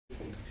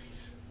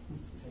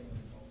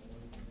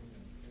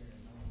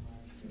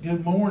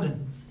Good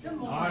morning. Good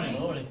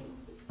morning.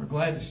 We're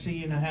glad to see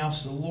you in the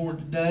house of the Lord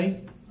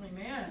today.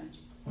 Amen.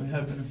 We're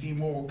hoping a few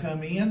more will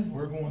come in.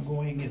 We're going to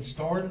go ahead and get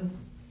started.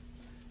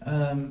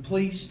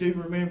 Please do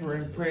remember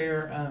in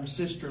prayer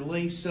Sister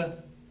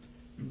Lisa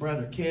and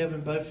Brother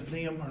Kevin. Both of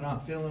them are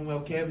not feeling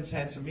well. Kevin's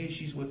had some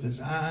issues with his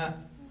eye.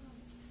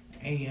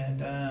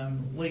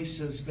 And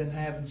Lisa's been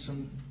having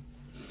some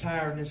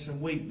tiredness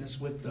and weakness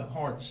with the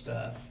heart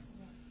stuff.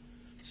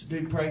 So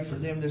do pray for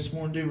them this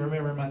morning. Do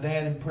remember my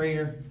dad in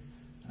prayer.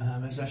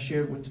 As I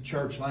shared with the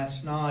church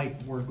last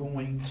night, we're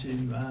going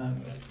to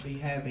be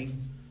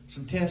having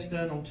some tests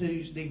done on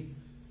Tuesday.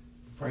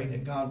 Pray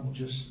that God will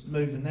just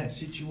move in that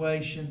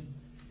situation.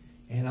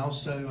 And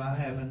also I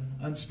have an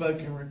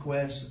unspoken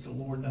request that the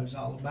Lord knows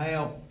all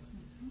about.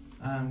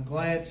 I'm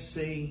glad to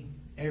see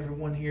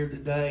everyone here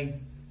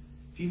today.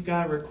 If you've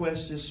got a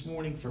request this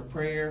morning for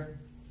prayer,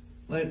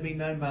 let it be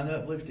known by an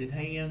uplifted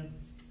hand.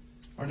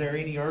 Are there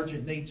any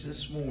urgent needs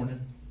this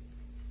morning?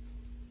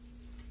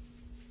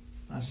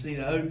 I see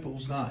that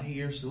Opal's not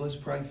here, so let's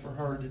pray for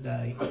her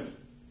today.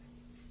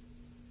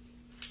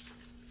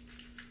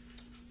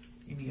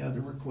 Any other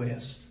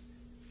requests?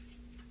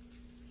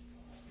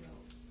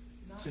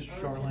 Not Sister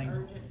urgent, Charlene.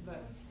 urgent,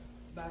 but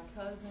my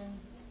cousin,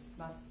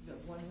 the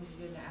one who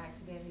was in the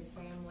accident, his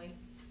family,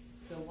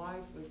 the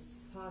wife was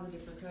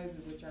positive for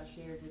COVID, which I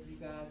shared with you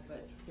guys,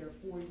 but their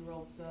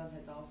 4-year-old son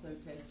has also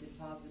tested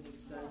positive,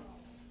 so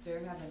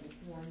they're having to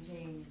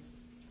quarantine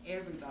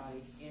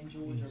everybody in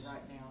Georgia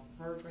right now.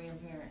 Her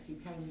grandparents who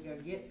came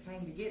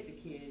to get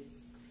the kids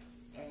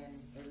and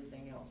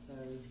everything else. So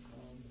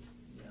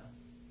yeah,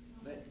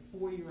 but the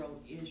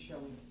 4-year-old is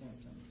showing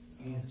symptoms.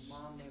 Yes.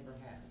 Mom never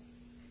has.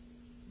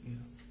 Yeah.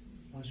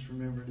 Let's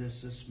remember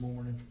this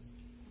morning.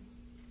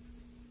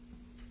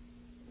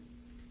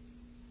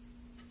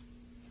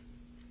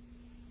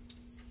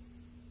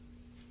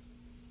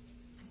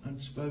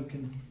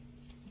 Unspoken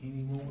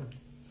anymore.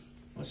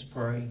 Let's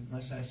pray.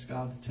 Let's ask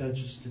God to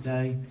touch us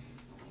today.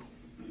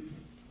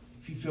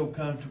 If you feel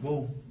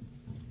comfortable,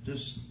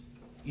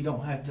 you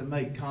don't have to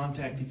make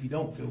contact if you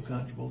don't feel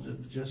comfortable.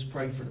 Just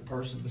pray for the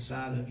person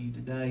beside of you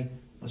today.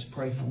 Let's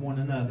pray for one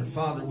another.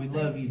 Father, we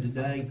love you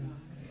today.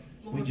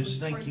 We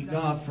just thank you,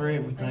 God, for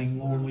everything,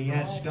 Lord. We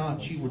ask, God,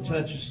 that you would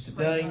touch us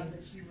today.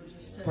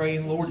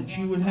 Praying, Lord, that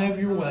you would have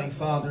your way,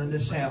 Father, in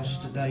this house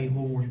today,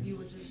 Lord.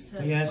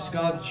 We ask,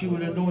 God, that you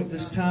would anoint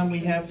this time we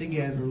have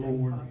together,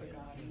 Lord.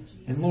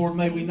 And Lord,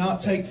 may we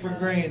not take for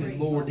granted,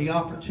 Lord, the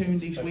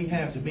opportunities we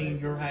have to be in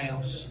your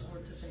house.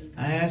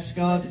 I ask,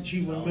 God, that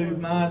you would move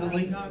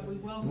mightily.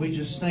 And we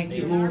just thank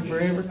you, Lord, for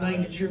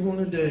everything that you're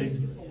going to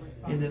do.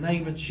 In the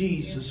name of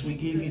Jesus, we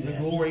give you the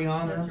glory,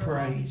 honor, and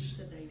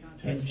praise.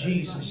 In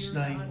Jesus'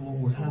 name,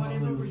 Lord.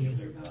 Hallelujah.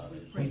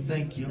 We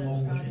thank you,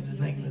 Lord, in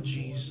the name of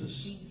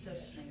Jesus.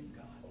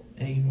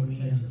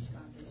 Amen.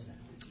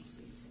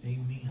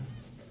 Amen.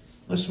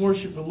 Let's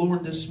worship the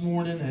Lord this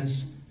morning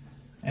as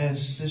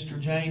Sister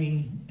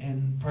Janie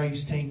and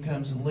praise team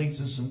comes and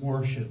leads us in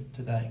worship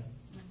today.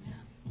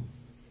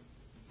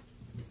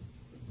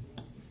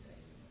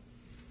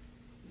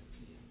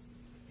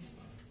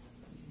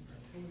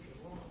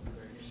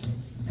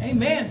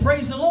 Amen.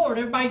 Praise the Lord.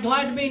 Everybody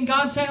glad to be in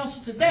God's house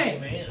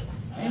today.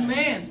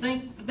 Amen.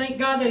 Amen. Thank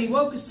God that He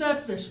woke us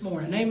up this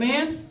morning.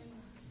 Amen.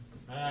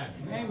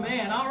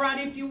 Amen. All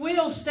right, if you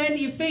will, stand to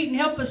your feet and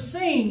help us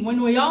sing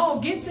When We All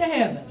Get to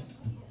Heaven.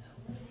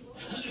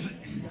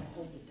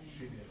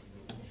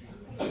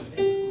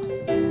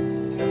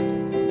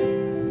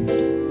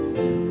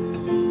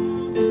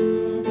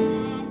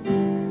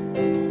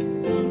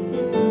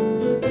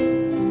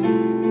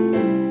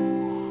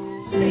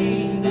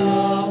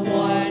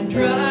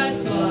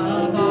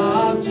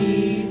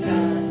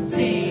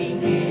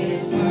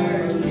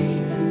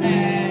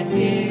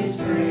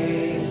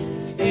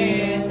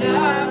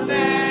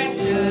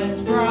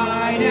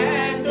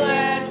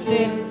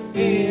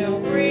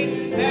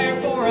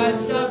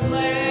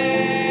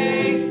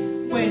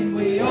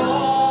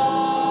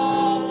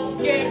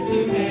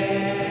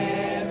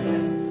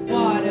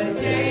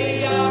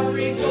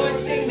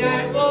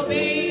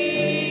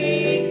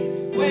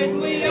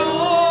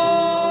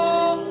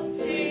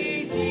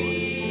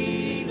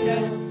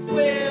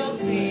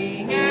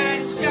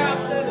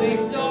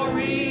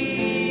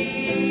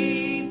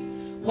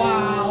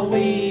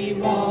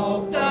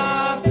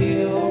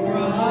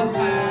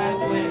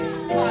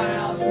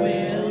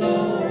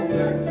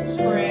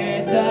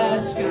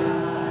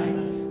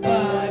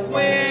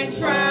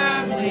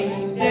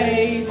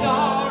 Days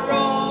are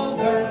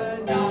over,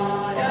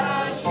 not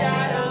a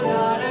shadow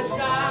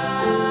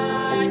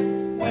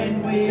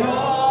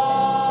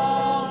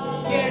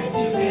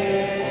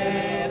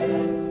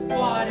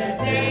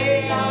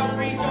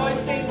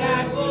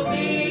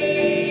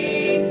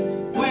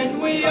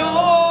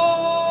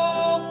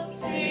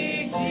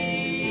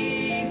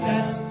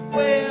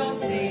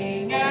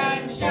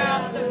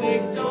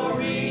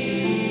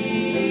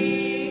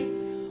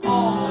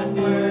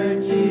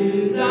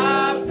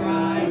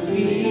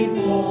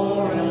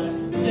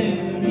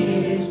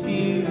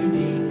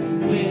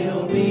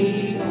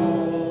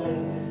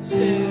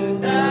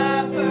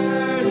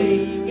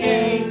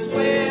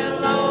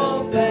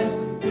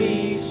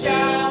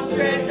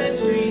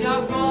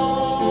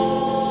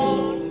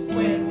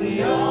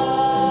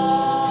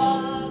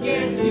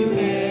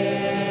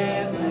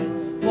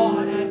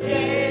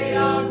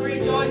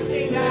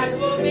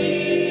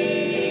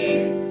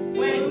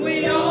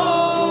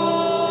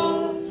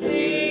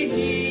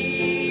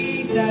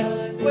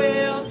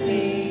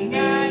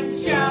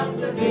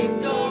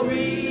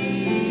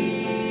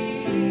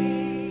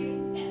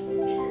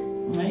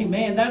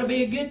Amen. That'll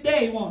be a good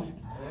day, won't it?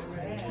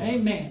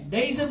 Amen.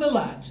 Days of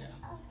Elijah.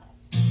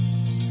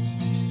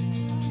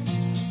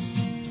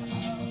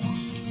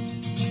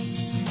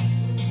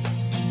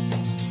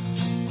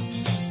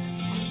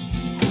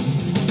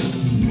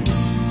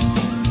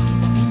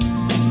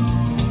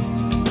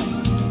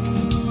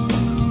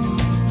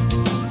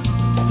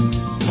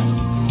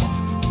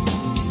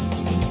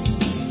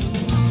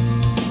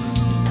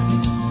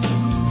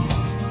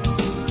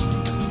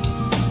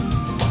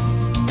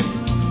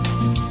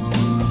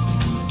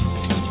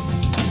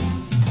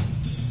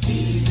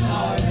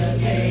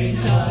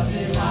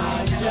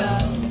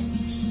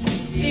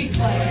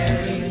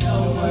 Declaring the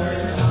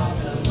word of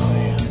the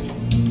Lord.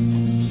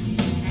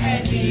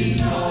 And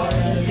these are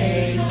the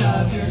days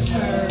of your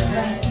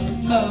servant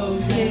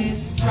Moses,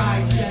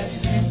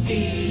 righteousness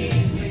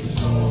being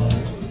restored.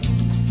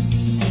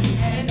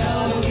 And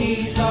though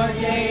these are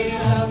days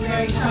of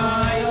great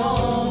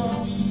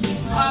trial,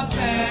 of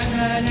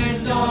famine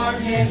and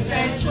darkness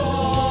and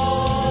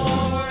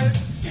sword,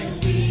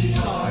 and these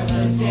are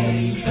the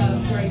days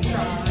of great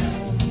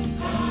trial,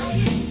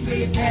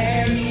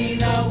 prepare ye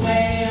the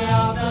way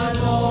of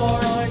the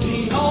Lord.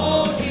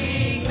 Behold,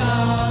 he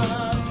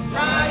comes,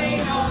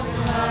 riding on the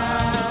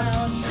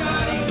clouds,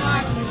 shining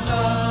like the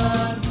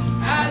sun.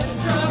 At the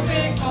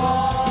trumpet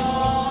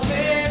call,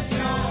 lift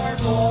your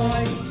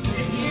voice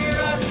in year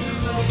of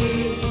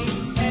jubilee,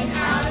 and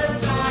out of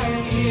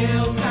Zion's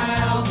hill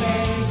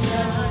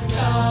salvation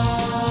comes.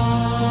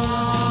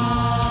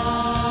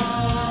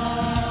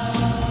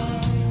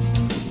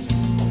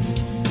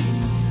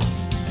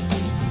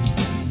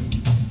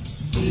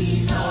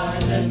 These are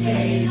the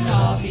days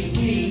of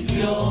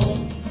Ezekiel,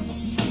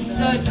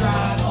 the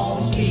dry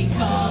bones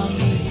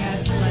becoming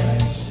as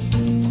flesh.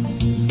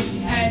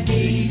 And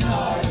these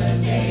are the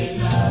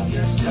days of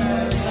your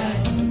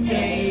servant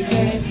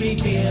David,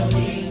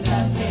 rebuilding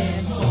the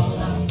temple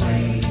of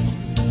praise.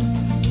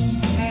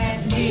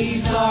 And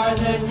these are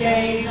the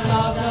days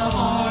of the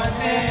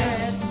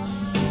harvest,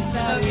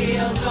 the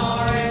fields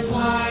are as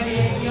white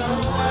in your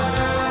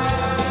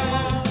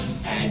world,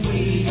 and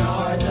we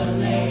are the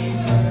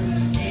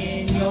laborers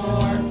in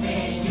your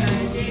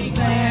vineyard,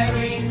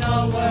 declaring the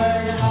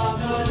word of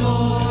the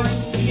Lord.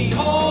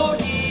 Behold,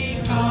 he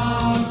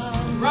comes,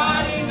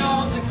 riding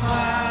on the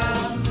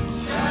clouds,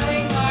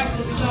 shining like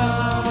the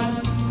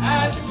sun.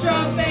 At the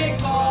trumpet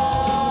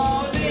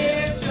call,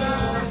 lift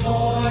your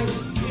voice,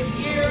 this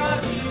year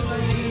of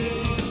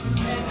jubilee,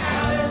 and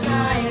out of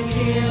Zion's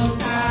hill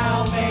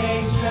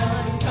salvation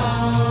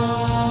comes.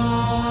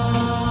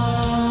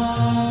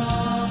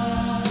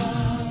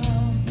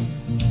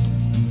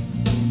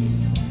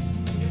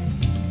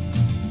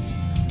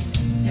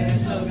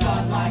 There's no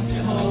God like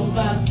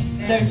Jehovah.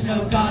 There's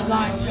no God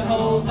like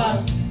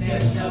Jehovah.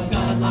 There's no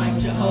God like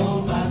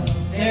Jehovah.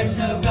 There's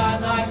no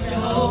God like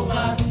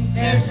Jehovah.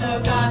 There's no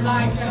God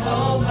like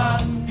Jehovah.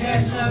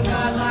 There's no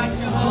God like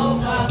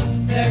Jehovah.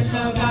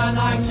 There's no God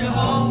like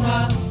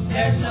Jehovah.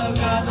 There's no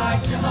God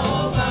like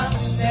Jehovah.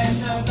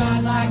 There's no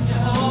God like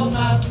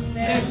Jehovah.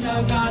 There's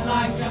no God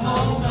like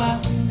Jehovah.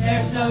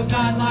 There's no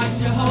God like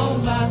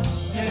Jehovah.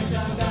 There's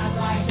no God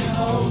like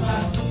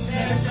Jehovah.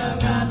 There's no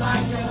God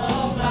like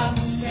Jehovah.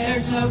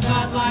 There's no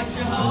God like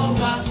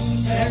Jehovah.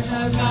 There's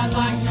no God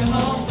like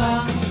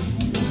Jehovah.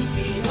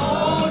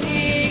 Behold,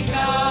 he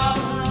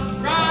comes,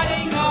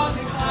 riding on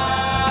the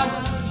clouds,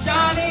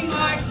 shining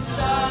like the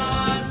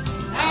sun.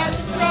 At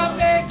the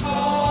trumpet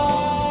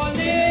call,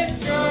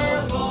 lift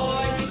your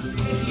voice,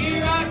 this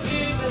year of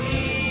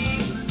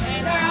jubilee,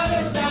 and out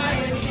of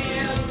Zion's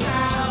hill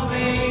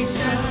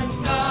salvation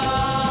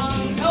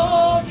comes.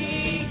 Behold,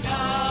 he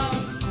comes,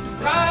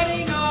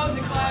 riding on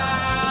the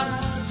clouds,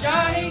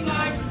 shining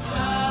like the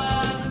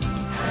sun.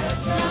 At the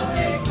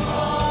trumpet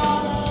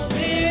call,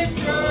 lift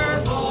your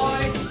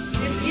voice,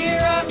 this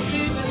year of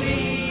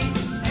jubilee,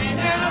 and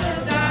out of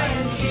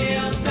Zion's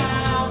hill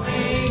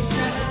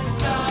salvation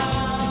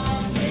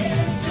comes.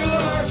 Lift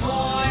your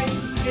voice,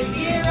 this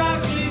year of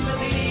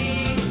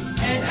jubilee,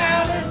 and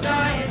out of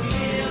Zion's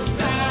hill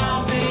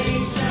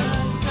salvation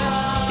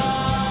comes.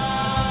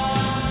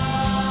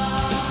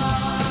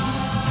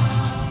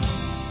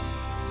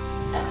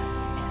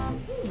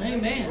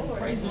 Amen.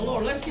 Praise the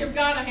Lord. Let's give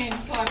God a hand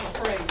clap of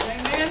praise.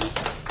 Amen.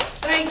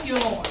 Thank you,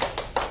 Lord.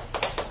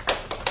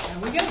 There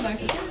we go, Max.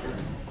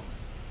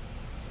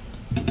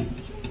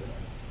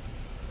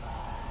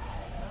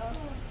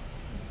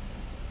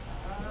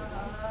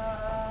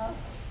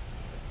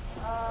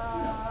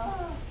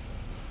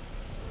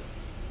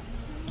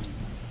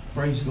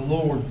 Praise the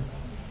Lord.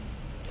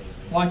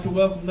 I'd like to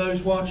welcome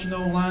those watching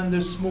online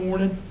this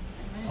morning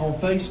on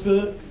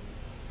Facebook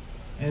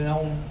and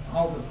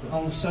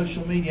on the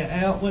social media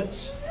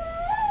outlets.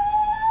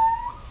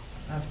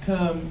 I've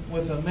come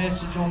with a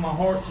message on my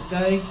heart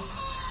today.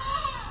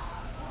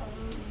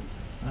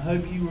 I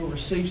hope you will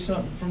receive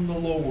something from the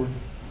Lord.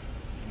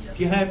 If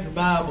you have your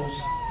Bibles,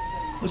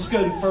 let's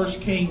go to 1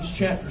 Kings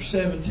chapter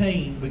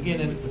 17,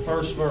 beginning at the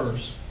first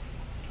verse.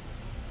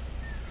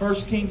 1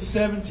 Kings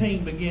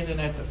 17, beginning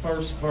at the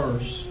first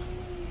verse.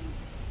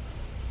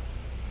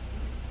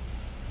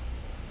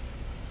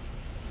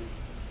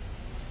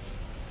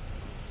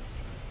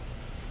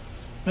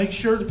 make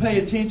sure to pay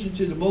attention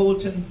to the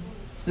bulletin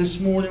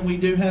this morning. We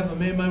do have a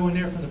memo in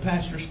there from the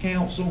Pastor's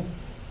Council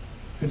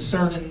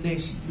concerning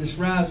this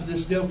rise of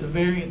this Delta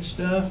variant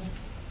stuff.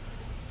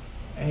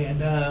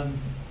 And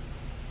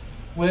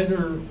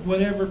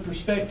whatever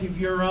perspective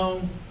you're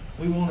on,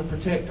 we want to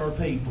protect our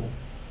people.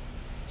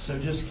 So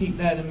just keep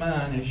that in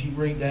mind as you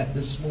read that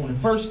this morning.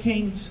 1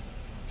 Kings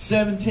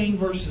 17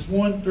 verses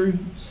 1 through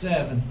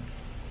 7.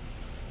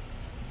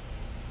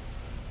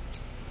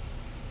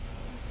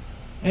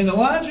 And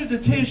Elijah the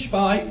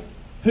Tishbite,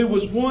 who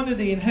was one of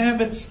the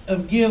inhabitants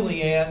of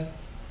Gilead,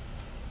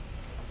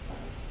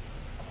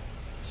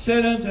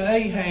 said unto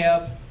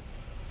Ahab,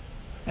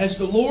 As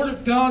the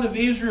Lord God of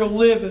Israel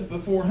liveth,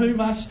 before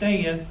whom I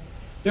stand,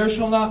 there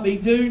shall not be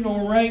dew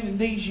nor rain in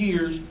these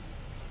years,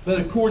 but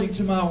according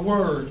to my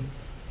word.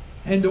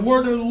 And the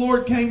word of the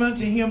Lord came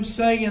unto him,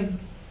 saying,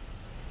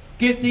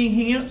 Get thee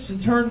hence,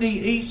 and turn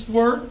thee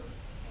eastward,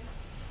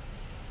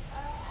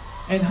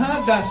 and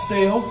hide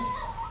thyself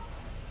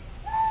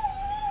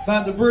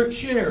by the brook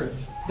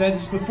Cherith, that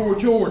is before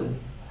Jordan.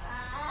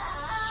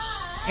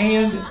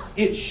 And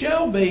it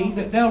shall be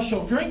that thou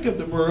shalt drink of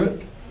the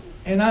brook,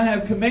 and I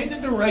have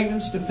commanded the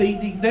ravens to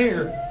feed thee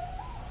there.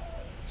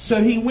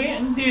 So he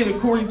went and did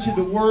according to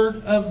the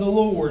word of the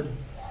Lord.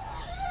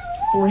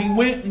 For he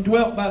went and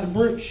dwelt by the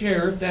brook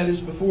Cherith, that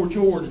is before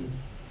Jordan.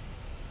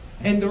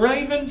 And the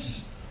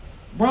ravens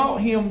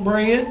brought him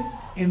bread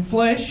and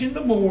flesh in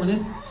the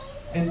morning,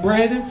 and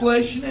bread and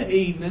flesh in the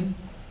evening,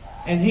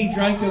 and he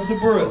drank of the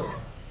brook.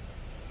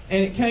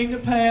 And it came to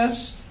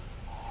pass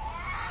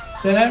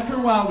that after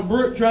a while the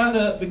brook dried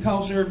up,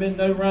 because there had been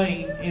no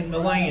rain in the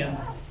land.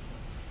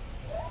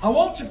 I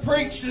want to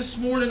preach this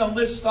morning on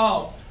this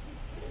thought: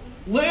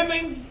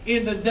 living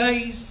in the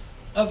days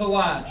of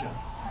Elijah.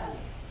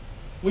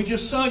 We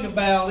just sung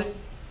about it.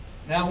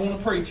 Now I want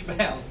to preach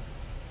about it.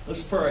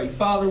 Let's pray.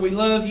 Father, we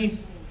love you.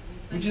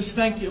 We just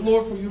thank you,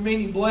 Lord, for your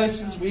many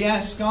blessings. We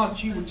ask, God,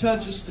 that you would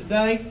touch us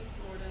today.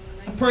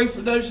 I pray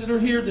for those that are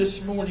here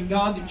this morning,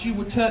 God, that you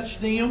would touch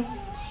them.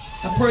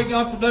 I pray,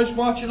 God, for those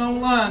watching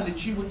online,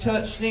 that you would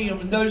touch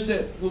them, and those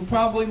that will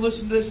probably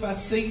listen to this by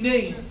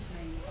CD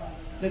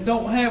that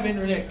don't have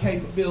internet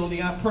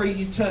capability. I pray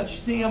you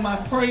touch them. I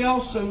pray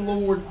also,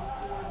 Lord,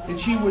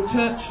 that you would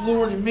touch,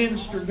 Lord, and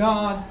minister,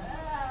 God,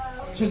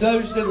 to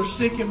those that are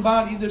sick in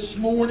body this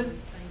morning,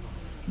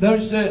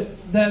 those that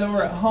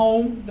are at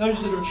home,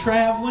 those that are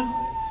traveling.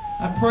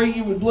 I pray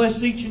you would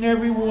bless each and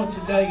every one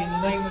today in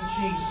the name of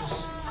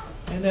Jesus,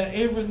 and that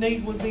every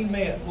need would be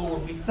met,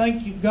 Lord. We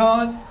thank you,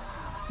 God.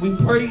 We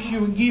praise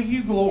you and give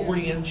you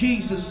glory in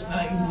Jesus'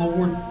 name,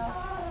 Lord.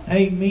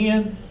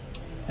 Amen.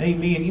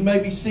 Amen. You may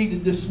be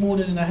seated this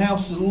morning in the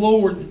house of the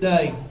Lord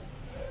today.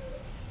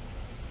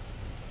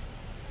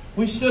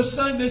 We just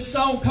sung this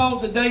song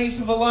called The Days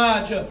of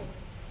Elijah.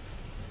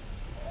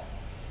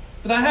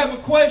 But I have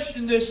a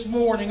question this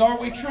morning. Are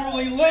we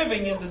truly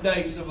living in the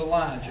days of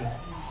Elijah?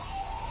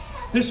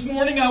 This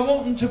morning I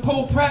want to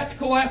pull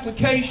practical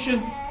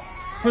application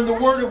from the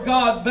Word of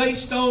God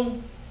based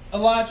on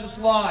Elijah's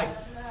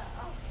life.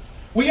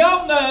 We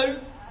all know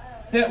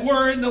that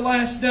we're in the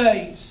last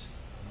days.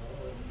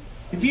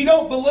 If you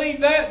don't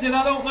believe that, then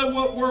I don't know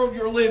what world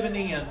you're living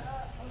in.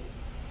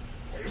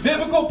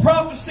 Biblical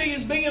prophecy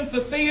is being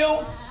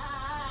fulfilled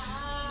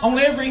on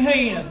every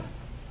hand.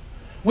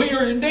 We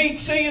are indeed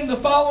seeing the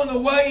falling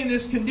away, and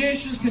as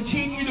conditions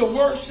continue to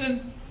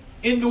worsen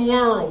in the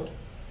world.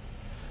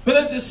 But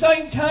at the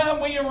same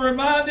time, we are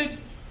reminded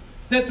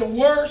that the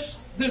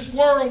worse this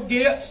world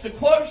gets, the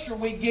closer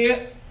we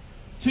get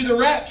to the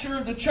rapture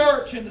of the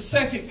church and the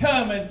second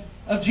coming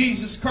of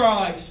Jesus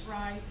Christ.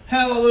 Right.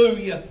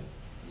 Hallelujah.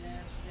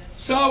 Yes.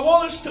 So I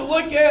want us to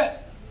look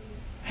at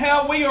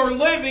how we are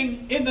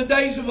living in the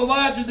days of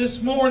Elijah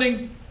this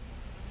morning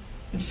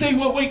and see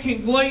what we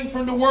can glean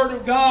from the Word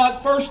of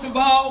God. First of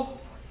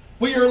all,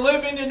 we are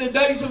living in the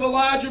days of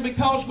Elijah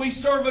because we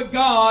serve a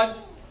God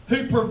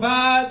who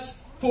provides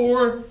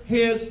for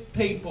His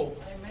people.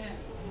 Amen.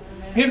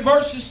 In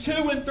verses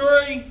 2 and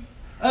 3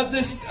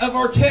 of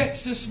our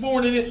text this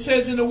morning, it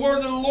says, And the word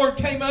of the Lord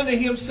came unto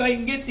him,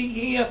 saying, Get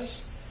thee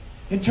hence,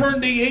 and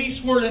turn thee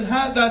eastward, and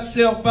hide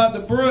thyself by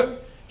the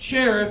brook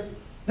Cherith,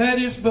 that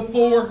is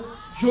before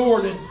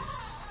Jordan.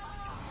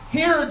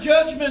 Here a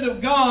judgment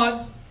of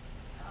God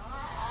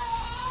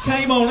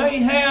came on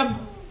Ahab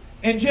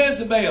and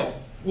Jezebel.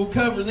 We'll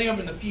cover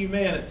them in a few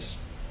minutes.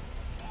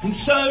 And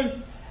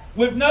so,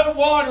 with no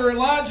water,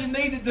 Elijah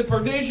needed the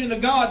provision of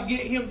God to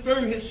get him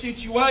through his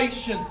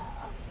situation.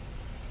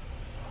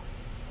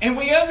 And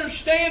we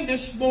understand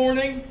this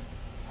morning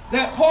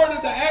that part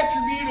of the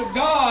attribute of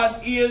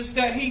God is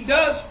that He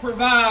does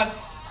provide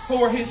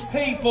for His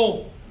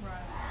people.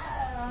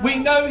 Right. We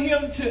know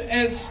Him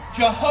as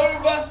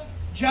Jehovah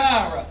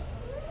Jireh,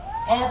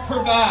 our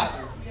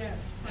provider. Yes.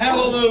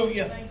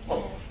 Hallelujah. Thank you,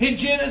 Lord. In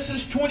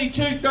Genesis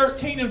 22,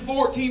 13 and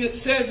 14 it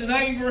says, And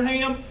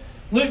Abraham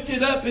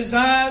lifted up his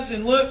eyes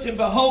and looked, and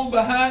behold,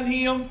 behind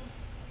him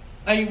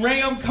a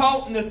ram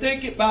caught in the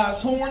thicket by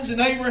his horns. And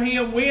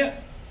Abraham went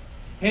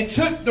and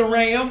took the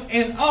ram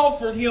and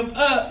offered him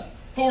up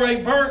for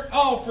a burnt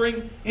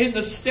offering in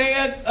the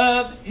stead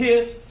of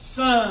his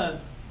son.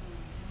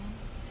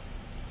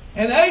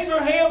 And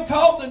Abraham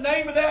called the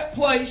name of that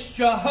place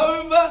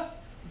Jehovah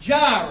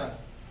Jireh.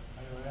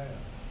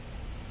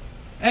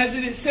 As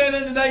it is said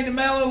unto thee, the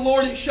mountain of the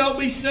Lord, it shall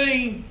be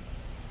seen.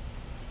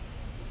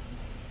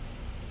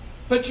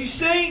 But you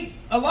see,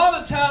 a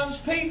lot of times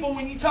people,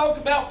 when you talk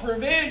about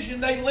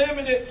provision, they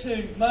limit it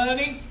to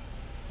money.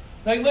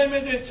 They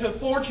limit it to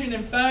fortune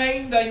and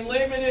fame. They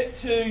limit it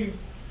to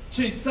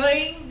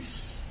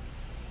things.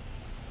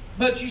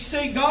 But you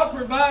see, God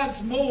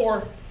provides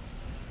more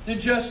than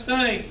just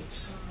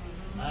things.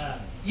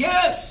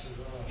 Yes,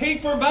 He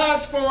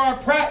provides for our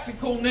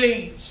practical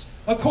needs,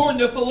 according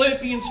to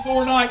Philippians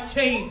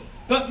 4:19.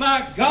 But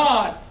my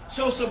God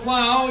shall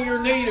supply all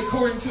your need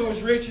according to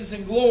His riches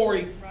and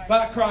glory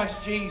by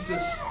Christ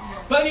Jesus.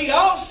 But He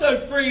also,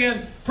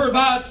 friend,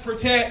 provides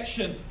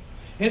protection.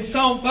 In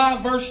Psalm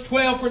 5 verse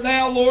 12, for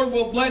Thou, Lord,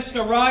 wilt bless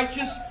the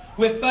righteous.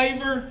 With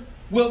favor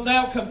wilt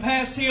Thou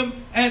compass him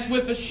as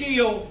with a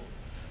shield.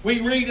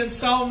 We read in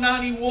Psalm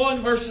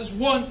 91 verses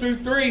 1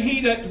 through 3,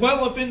 He that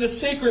dwelleth in the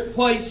secret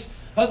place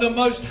of the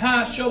Most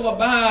High shall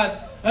abide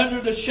under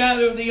the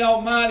shadow of the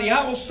Almighty.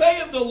 I will say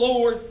of the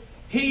Lord,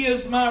 He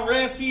is my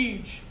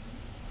refuge.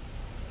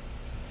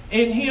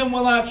 In Him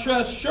will I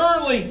trust.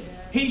 Surely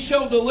He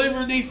shall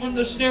deliver thee from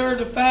the snare of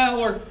the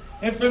fowler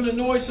and from the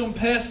noisome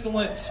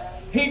pestilence.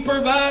 He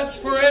provides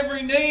for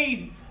every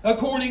need,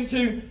 according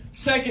to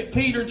 2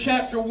 Peter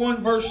chapter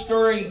 1 verse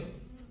 3.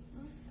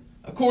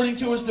 According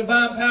to His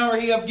divine power,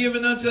 He hath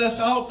given unto us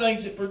all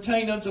things that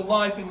pertain unto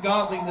life and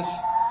godliness,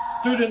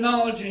 through the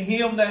knowledge of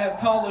Him that hath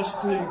called us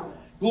to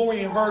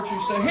glory and virtue.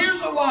 So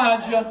here's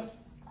Elijah,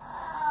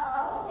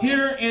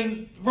 here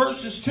in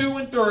verses 2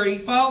 and 3,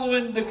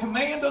 following the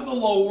command of the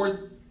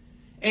Lord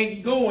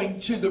and going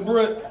to the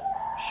brook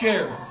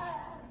Cherith.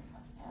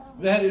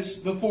 That is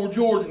before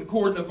Jordan,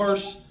 according to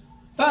verse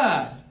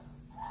 5.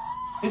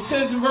 It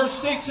says in verse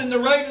 6, and the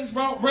ravens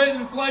brought bread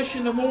and flesh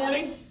in the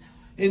morning,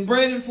 and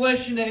bread and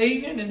flesh in the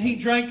evening, and he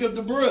drank of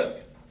the brook.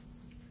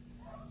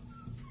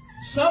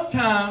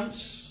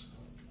 Sometimes,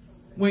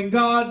 when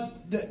God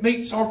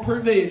meets our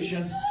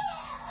provision,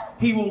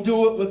 He will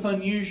do it with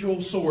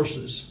unusual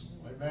sources.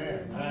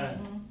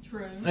 Amen.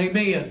 True.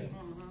 Amen.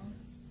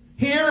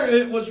 Here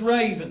it was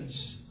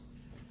ravens.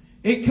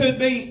 It could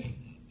be,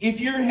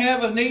 if you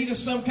have a need of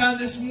some kind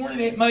this morning,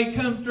 it may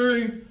come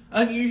through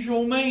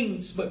unusual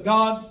means, but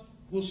God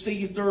will see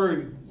you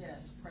through.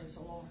 Yes, praise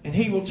the Lord. And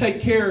He will take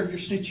care of your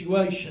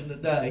situation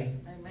today.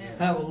 Amen.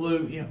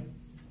 Hallelujah.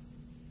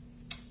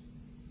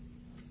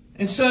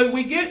 And so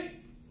we get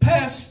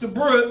past the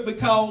brook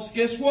because,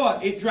 guess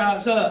what? It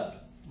dries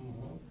up.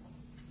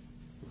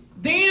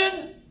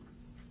 Then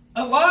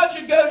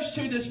Elijah goes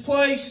to this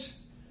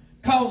place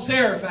called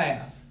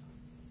Zarephath.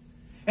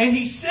 And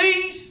he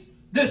sees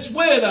this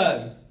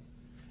widow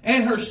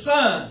and her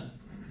son.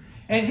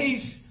 And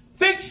he's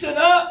fixing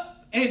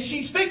up, and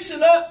she's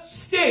fixing up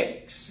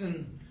sticks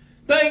and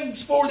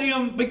things for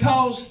them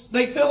because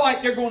they feel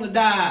like they're going to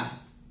die.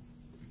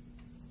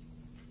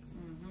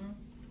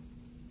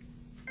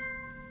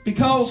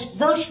 Because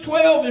verse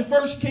 12 in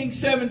 1 Kings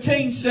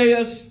 17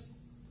 says,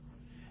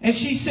 and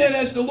she said,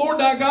 as the Lord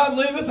thy God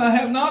liveth, I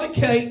have not a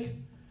cake,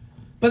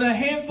 but a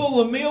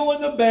handful of meal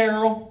in the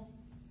barrel,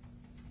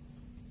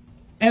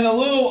 and a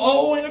little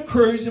oil in a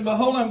cruse. And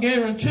behold, I'm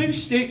gathering 2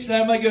 sticks,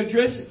 that I may go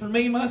dress it for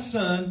me and my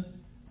son,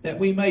 that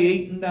we may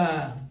eat and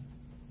die.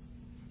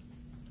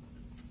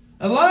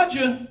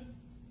 Elijah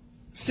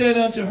said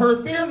unto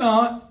her, fear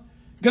not,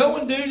 go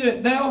and do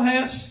that thou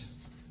hast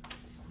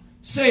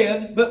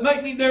said, but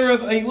make me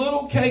thereof a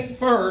little cake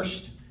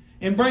first,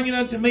 and bring it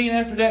unto me, and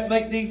after that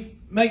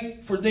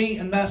make for thee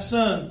and thy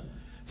son.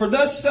 For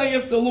thus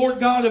saith the Lord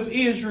God of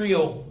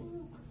Israel,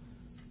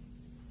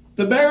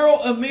 the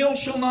barrel of meal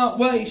shall not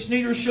waste,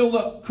 neither shall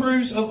the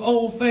cruse of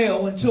oil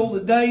fail, until the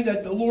day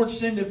that the Lord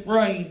sendeth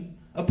rain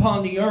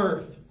upon the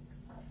earth.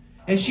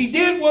 And she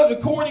did what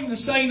according to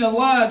Saint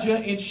Elijah,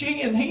 and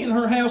he and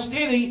her house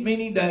did eat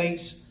many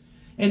days,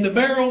 and the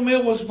barrel of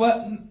meal was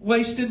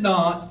wasted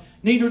not,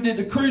 neither did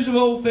the cruse of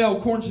oil fail,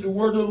 according to the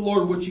word of the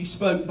Lord which He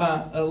spoke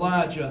by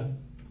Elijah.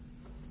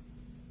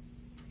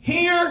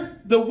 Here,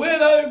 the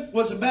widow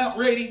was about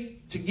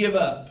ready to give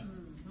up.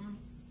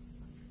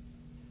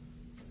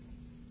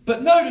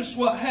 But notice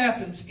what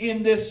happens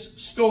in this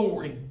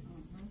story.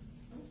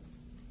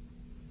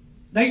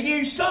 They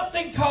use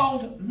something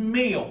called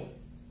meal,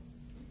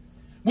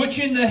 which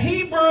in the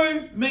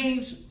Hebrew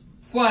means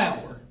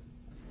flour.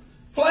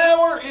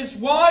 Flour is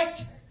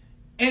white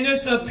and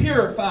it's a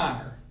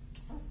purifier.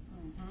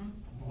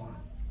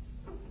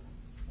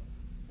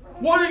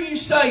 What are you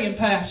saying,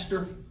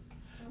 Pastor?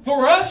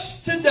 For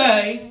us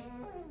today,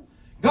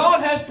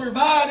 God has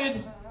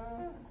provided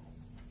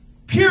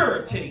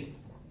purity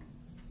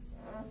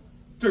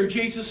through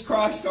Jesus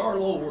Christ our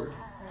Lord.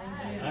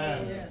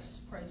 Amen. Yes,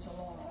 praise the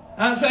Lord.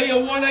 Isaiah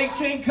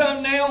 1:18,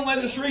 come now and let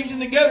us reason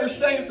together,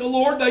 saith the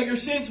Lord, though your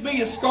sins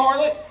be as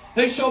scarlet,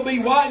 They shall be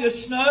white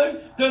as snow.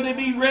 Though they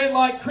be red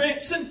like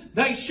crimson,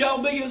 they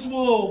shall be as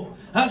wool.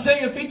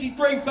 Isaiah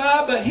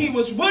 53:5, but He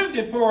was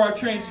wounded for our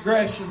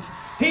transgressions.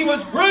 He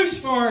was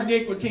bruised for our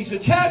iniquities. The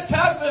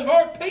chastisement of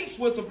our peace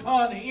was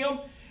upon Him.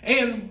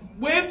 And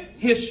with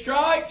His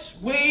stripes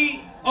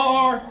we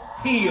are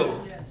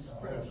healed. Yes,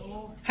 praise the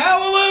Lord.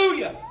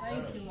 Hallelujah!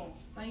 Thank you, Lord.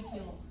 Thank you,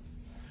 Lord.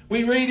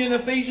 We read in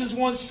Ephesians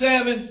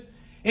 1:7,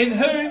 in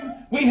whom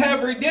we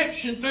have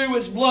redemption through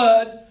His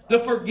blood, the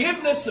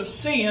forgiveness of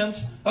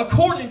sins,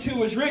 according to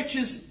His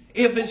riches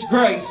of His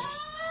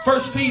grace.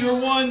 1 Peter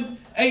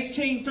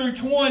 1:18 through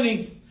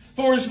 20.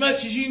 For as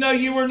much as you know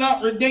you were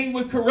not redeemed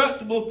with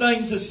corruptible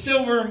things as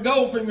silver and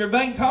gold from your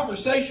vain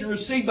conversation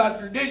received by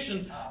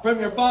tradition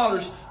from your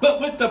fathers, but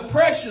with the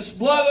precious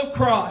blood of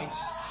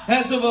Christ,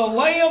 as of a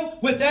lamb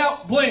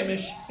without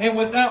blemish and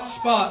without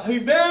spot, who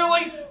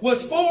verily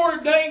was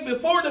foreordained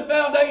before the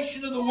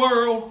foundation of the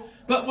world,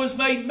 but was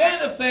made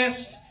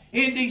manifest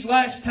in these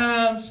last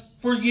times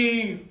for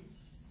you.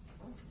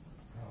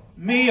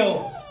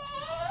 Meal,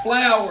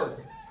 flour,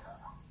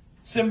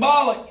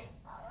 symbolic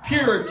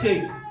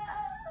purity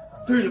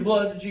through the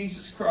blood of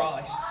Jesus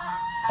Christ.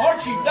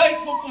 Aren't you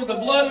thankful for the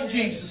blood of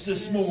Jesus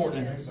this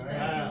morning?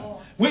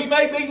 We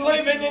may be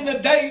living in the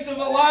days of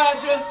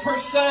Elijah, per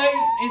se,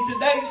 in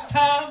today's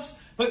times,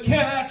 but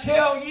can I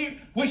tell you,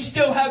 we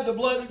still have the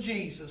blood of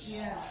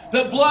Jesus.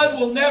 The blood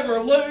will never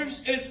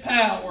lose its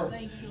power.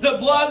 The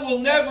blood will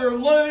never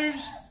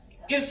lose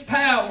its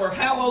power.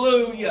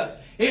 Hallelujah.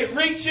 It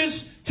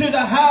reaches to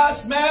the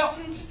highest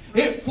mountains.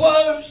 It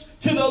flows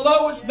to the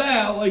lowest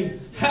valley.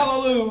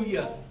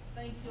 Hallelujah.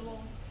 Thank you, Lord.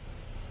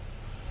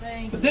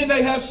 Thank you. But then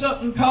they have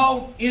something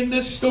called, in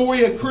this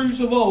story, a cruse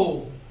of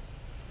oil.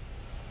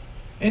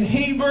 In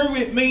Hebrew,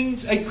 it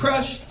means a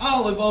crushed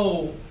olive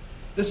oil.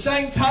 The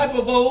same type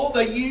of oil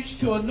they used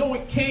to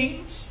anoint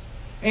kings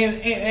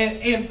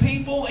and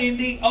people in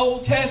the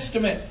Old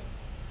Testament.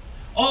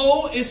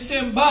 Oil is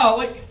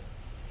symbolic,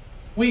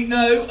 we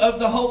know, of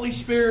the Holy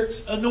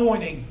Spirit's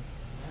anointing.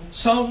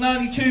 Psalm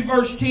 92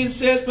 verse 10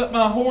 says, but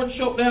my horn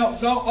shalt thou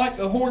exalt like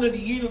the horn of the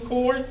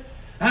unicorn.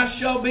 I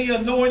shall be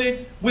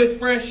anointed with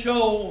fresh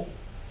oil.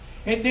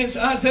 And then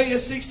Isaiah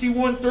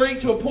 61:3,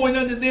 to appoint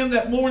unto them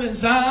that mourn in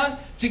Zion,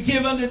 to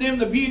give unto them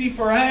the beauty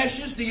for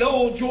ashes, the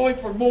oil of joy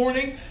for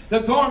mourning, the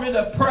garment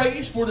of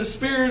praise for the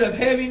spirit of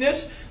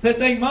heaviness, that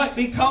they might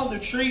be called the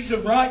trees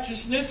of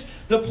righteousness,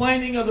 the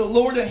planting of the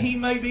Lord, that He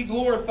may be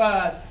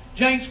glorified.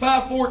 James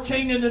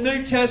 5:14 in the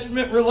New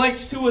Testament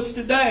relates to us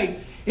today.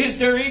 Is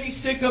there any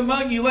sick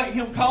among you? Let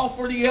him call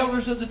for the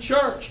elders of the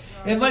church,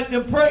 and let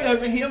them pray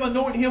over him,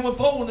 anoint him with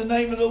oil in the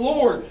name of the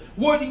Lord.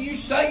 What are you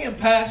saying,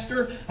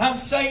 Pastor? I'm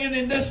saying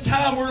in this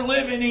time we're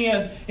living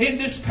in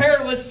this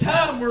perilous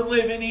time we're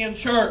living in,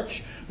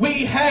 church,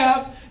 we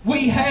have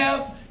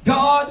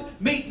God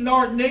meeting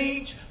our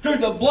needs through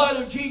the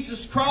blood of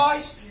Jesus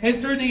Christ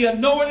and through the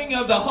anointing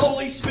of the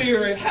Holy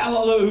Spirit.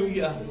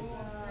 Hallelujah.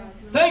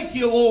 Thank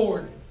you,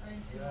 Lord.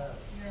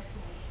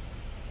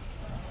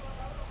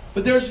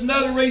 But there's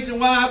another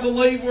reason why I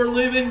believe we're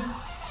living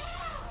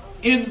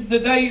in the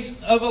days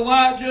of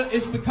Elijah,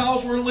 is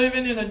because we're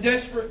living in a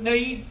desperate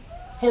need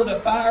for the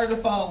fire to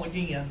fall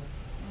again.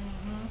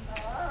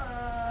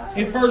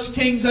 In 1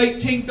 Kings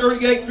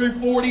 18:38 through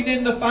 40,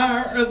 then the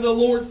fire of the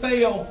Lord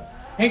fell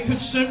and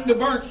consumed the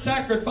burnt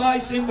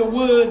sacrifice in the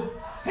wood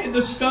and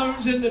the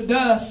stones and the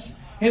dust,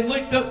 and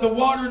licked up the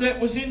water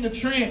that was in the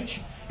trench.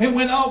 And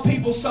when all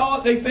people saw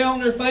it, they fell on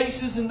their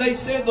faces, and they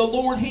said, the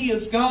Lord, He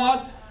is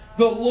God.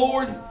 The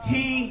Lord,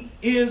 He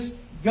is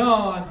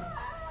God.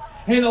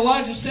 And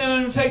Elijah said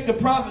unto them, take the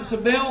prophets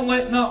of Baal, and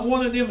let not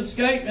one of them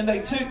escape. And they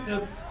took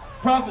the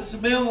prophets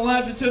of Baal, and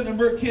Elijah took them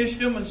to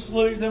Kishtim and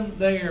slew them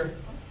there.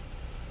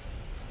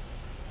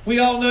 We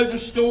all know the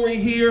story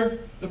here.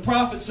 The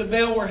prophets of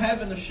Baal were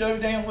having a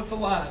showdown with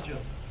Elijah.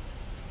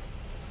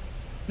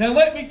 Now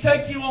let me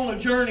take you on a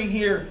journey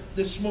here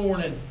this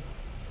morning.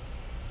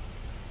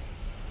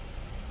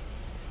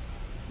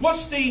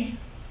 What's the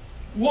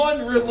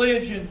one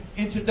religion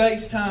in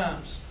today's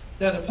times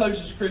that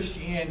opposes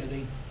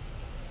Christianity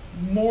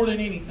more than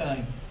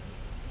anything?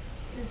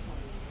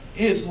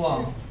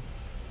 Islam.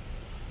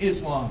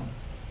 Islam.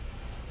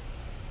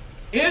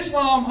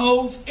 Islam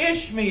holds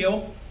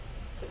Ishmael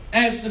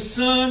as the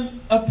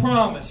son of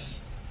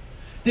promise.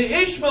 The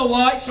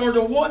Ishmaelites are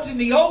the ones in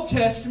the Old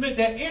Testament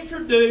that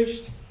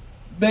introduced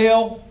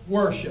Baal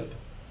worship.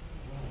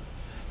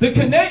 The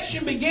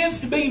connection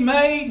begins to be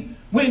made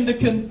when the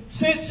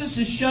consensus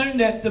is shown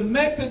that the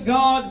Mecca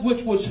god,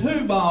 which was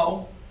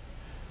Hubal,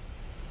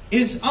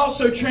 is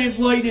also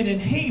translated in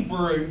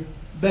Hebrew,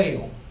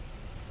 Baal.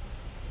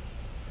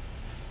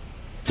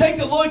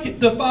 Take a look at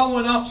the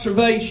following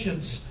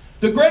observations.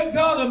 The great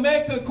god of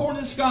Mecca,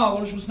 according to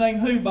scholars, was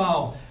named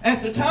Hubal.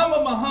 At the time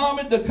of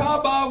Muhammad, the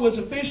Kaaba was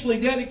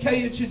officially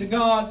dedicated to the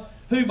god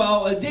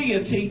Hubal, a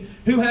deity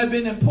who had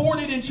been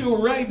imported into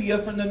Arabia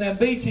from the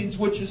Nabateans,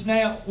 which is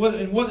now what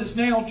is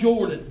now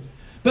Jordan.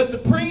 But the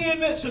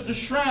preeminence of the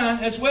shrine,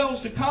 as well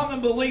as the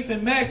common belief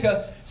in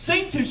Mecca,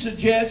 seem to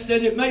suggest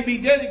that it may be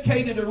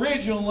dedicated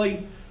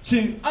originally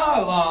to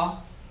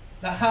Allah,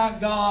 the high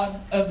god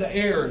of the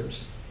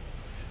Arabs.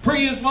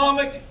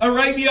 Pre-Islamic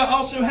Arabia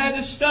also had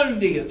the stone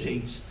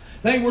deities.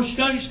 They were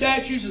stone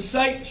statues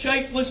of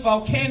shapeless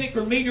volcanic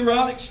or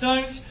meteoritic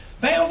stones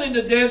found in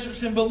the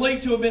deserts and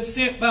believed to have been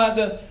sent by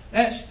the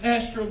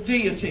astral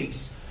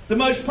deities. The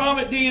most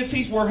prominent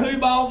deities were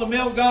Hubal, the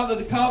male god of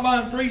the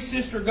Kaaba, and three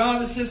sister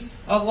goddesses,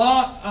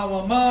 Alat,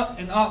 Al-Amat,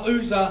 and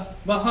Al-Uzza.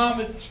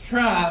 Muhammad's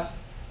tribe,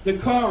 the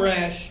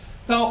Quraysh,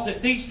 thought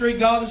that these three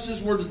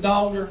goddesses were the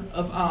daughter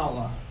of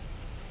Allah.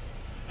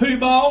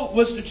 Hubal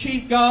was the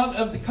chief god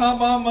of the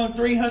Kaaba among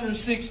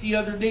 360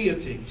 other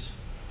deities.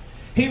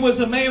 He was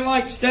a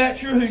man-like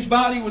stature whose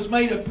body was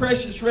made of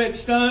precious red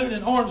stone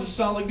and arms of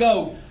solid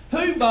gold.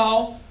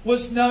 Hubal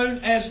was known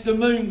as the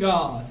moon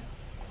god.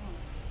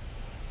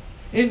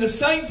 In the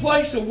same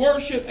place of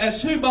worship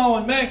as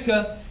Hubal in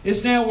Mecca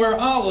is now where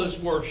Allah is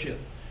worshipped.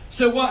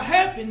 So what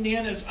happened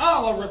then is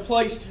Allah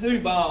replaced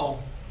Hubal,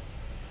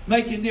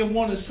 making them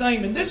one and the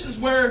same. And this is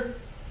where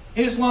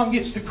Islam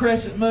gets the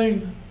crescent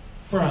moon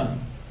from.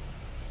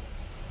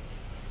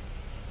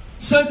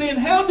 So then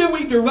how do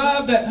we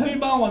derive that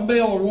Hubal and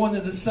Baal are one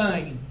and the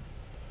same?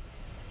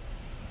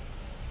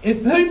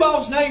 If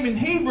Hubal's name in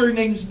Hebrew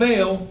means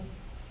Baal,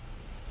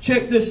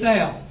 check this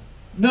out.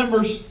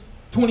 Numbers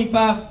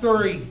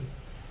 25:3.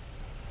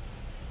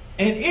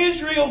 And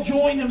Israel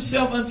joined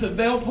himself unto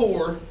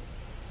Baal-Peor,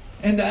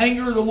 and the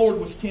anger of the Lord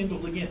was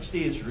kindled against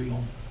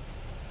Israel.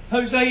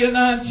 Hosea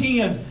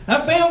 9:10. I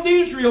found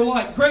Israel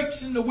like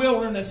grapes in the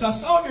wilderness. I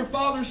saw your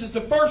fathers as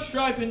the first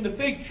stripe in the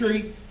fig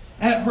tree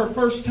at her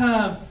first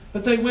time.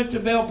 But they went to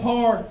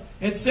Baal-Peor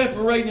and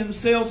separated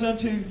themselves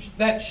unto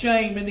that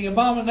shame. And the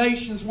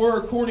abominations were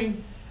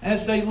according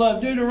as they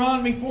loved.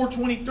 Deuteronomy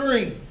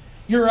 4:23.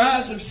 Your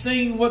eyes have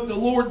seen what the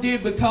Lord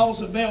did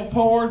because of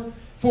Baal-Peor.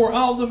 For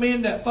all the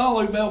men that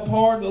follow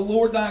Baal-Peor, the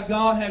Lord thy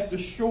God hath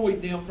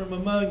destroyed them from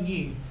among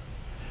you.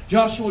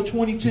 Joshua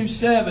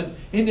 22:7.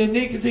 In the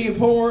iniquity of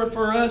Peor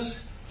for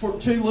us, for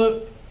too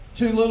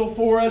little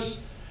for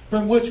us,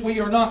 from which we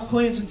are not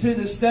cleansed unto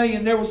this day,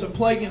 and there was a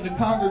plague in the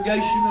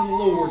congregation of the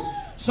Lord.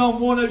 Psalm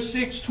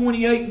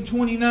 106:28 and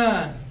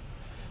 29.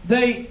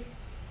 They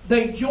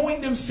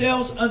joined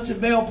themselves unto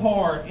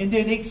Baal-Peor and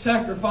did eat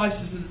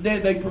sacrifices of the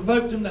dead. They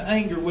provoked him to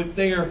anger with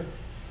their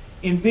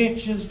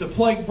inventions. The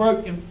plague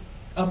broke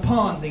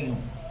upon them.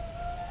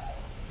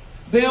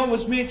 Baal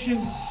was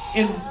mentioned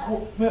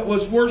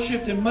was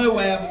worshipped in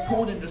Moab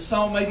according to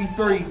Psalm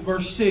 83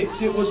 verse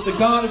 6. It was the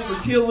god of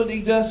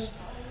fertility thus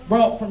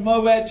brought from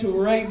Moab to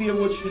Arabia,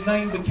 which the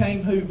name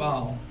became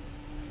Hubal.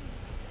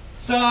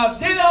 So I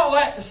did all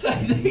that to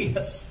say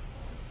this.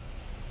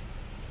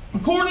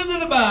 According to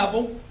the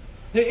Bible,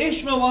 the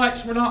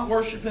Ishmaelites were not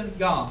worshiping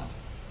God.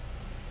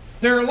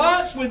 Their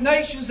alliance with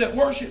nations that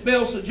worship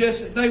Baal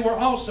suggests that they were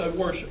also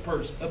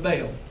worshippers of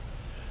Baal.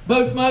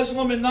 Both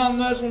Muslim and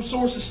non-Muslim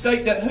sources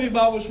state that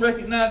Hubal was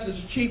recognized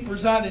as the chief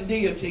presiding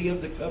deity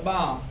of the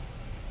Kaaba.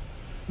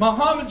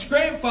 Muhammad's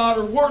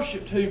grandfather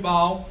worshipped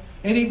Hubal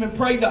and even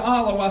prayed to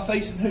Allah while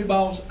facing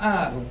Hubal's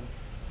idol.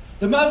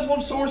 The Muslim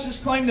sources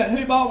claim that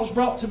Hubal was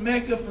brought to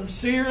Mecca from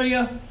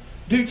Syria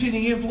due to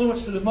the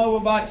influence of the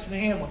Moabites and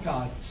the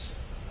Amalekites.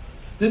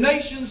 The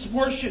nations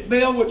worshipped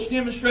Baal, which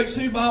demonstrates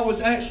Hubal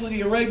was actually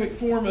the Arabic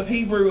form of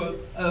Hebrew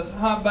of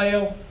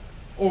Habal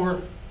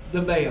or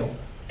the Baal.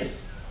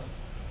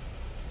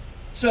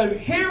 So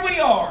here we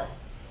are,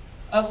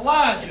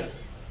 Elijah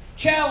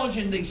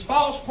challenging these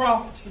false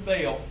prophets of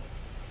Baal.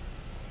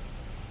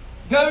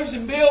 Goes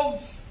and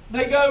builds,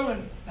 they go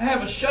and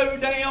have a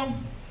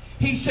showdown.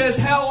 He says,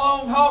 how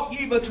long halt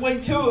ye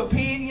between two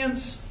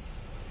opinions?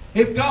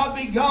 If God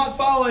be God,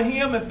 follow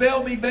him. If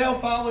Baal be Baal,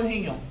 follow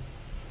him.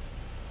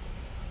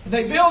 And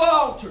they build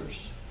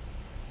altars.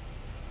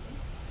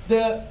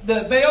 The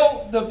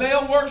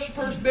Baal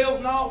worshippers built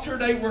an altar.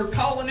 They were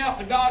calling out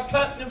to God,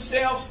 cutting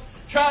themselves,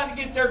 trying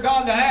to get their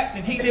God to act,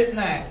 and he didn't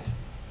act.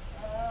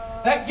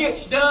 That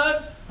gets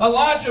done.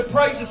 Elijah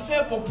prays a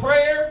simple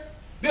prayer,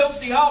 builds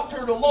the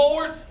altar to the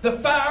Lord. The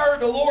fire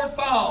of the Lord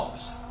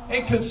falls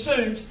and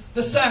consumes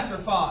the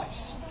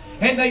sacrifice.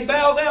 And they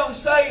bow down and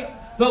say,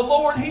 the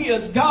Lord, He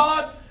is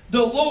God.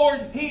 The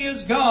Lord, He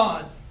is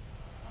God.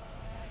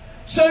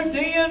 So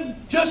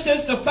then, just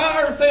as the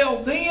fire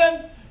fell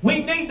then,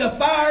 we need the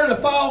fire to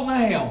fall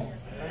now.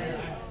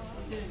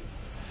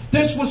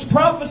 This was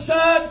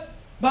prophesied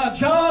by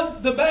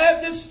John the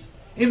Baptist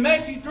in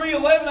Matthew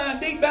 3:11. I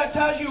indeed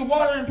baptize you with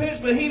water and repentance,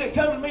 but he that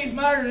cometh to me is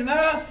mightier than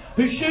I,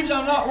 whose shoes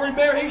I'm not worthy to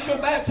bear. He shall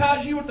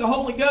baptize you with the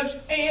Holy Ghost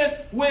and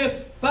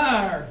with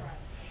fire.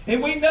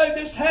 And we know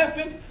this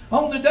happened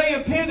on the day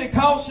of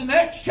Pentecost in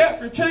Acts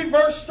chapter 2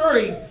 verse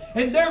 3.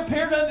 And there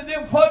appeared unto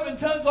them cloven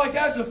tongues like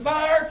as of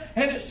fire,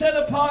 and it set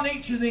upon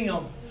each of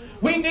them.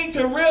 We need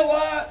to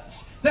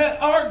realize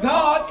that our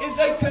God is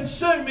a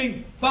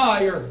consuming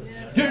fire.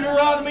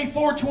 Deuteronomy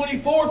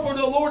 4:24, for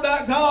the Lord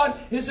thy God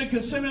is a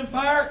consuming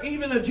fire,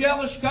 even a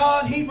jealous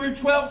God. Hebrew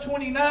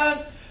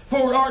 12:29,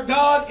 for our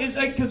God is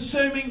a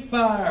consuming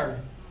fire.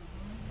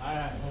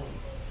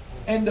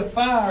 And the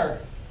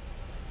fire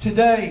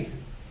today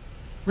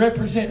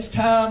represents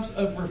times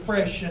of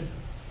refreshing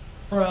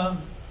from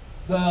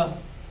the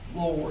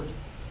Lord.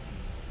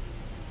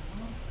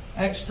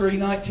 Acts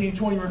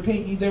 3:19-20,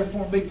 repent ye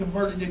therefore and be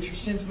converted, that your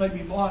sins may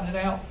be blotted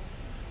out,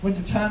 when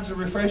the times of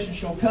refreshing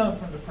shall come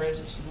from the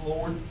presence of the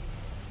Lord.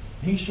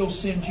 He shall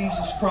send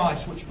Jesus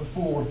Christ, which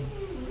before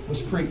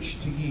was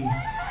preached to you.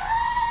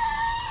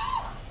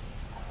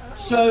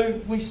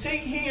 So we see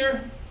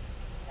here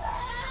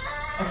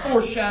a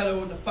foreshadow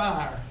of the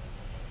fire.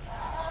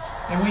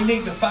 And we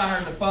need the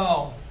fire to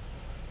fall.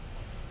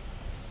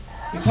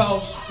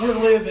 Because we're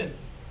living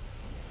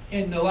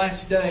in the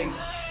last days,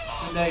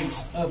 the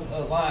days of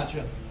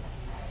Elijah.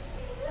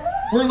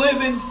 We're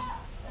living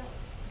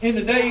in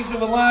the days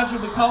of Elijah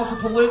because of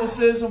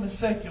politicism and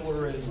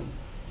secularism.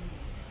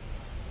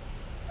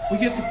 We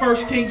get to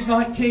 1 Kings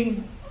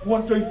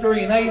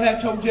 19:1-3. And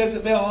Ahab told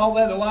Jezebel all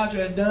that Elijah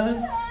had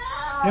done.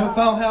 And we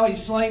found how he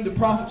slain the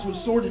prophets with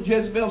sword. And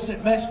Jezebel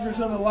sent messengers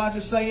unto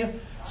Elijah, saying,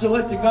 so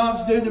let the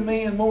gods do to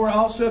me and more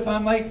also, if I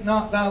make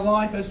not thy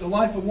life as the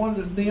life of one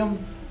of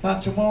them by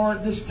tomorrow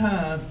at this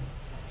time.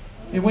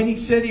 And when he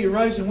said, he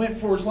arose and went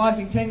for his life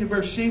and came to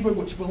Beersheba,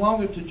 which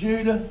belongeth to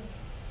Judah,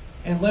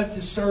 and left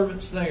his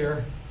servants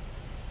there.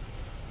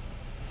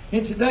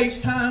 In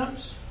today's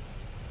times,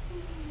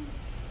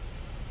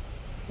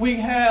 we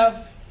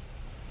have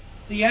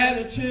the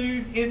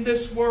attitude in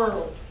this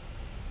world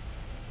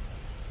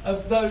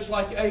of those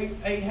like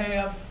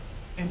Ahab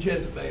and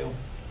Jezebel.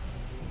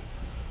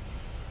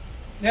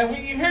 Now,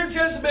 when you hear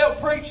Jezebel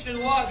preached in a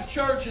lot of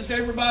churches,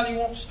 everybody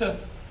wants to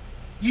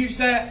use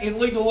that in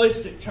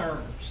legalistic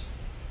terms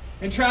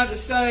and try to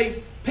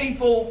say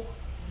people,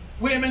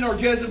 women are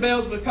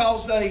Jezebels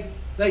because they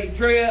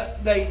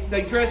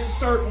dress a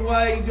certain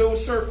way, do a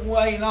certain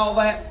way, and all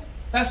that.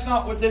 That's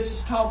not what this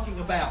is talking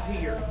about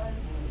here.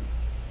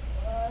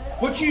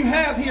 What you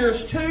have here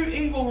is two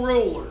evil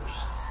rulers,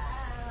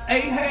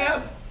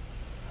 Ahab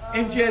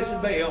and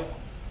Jezebel.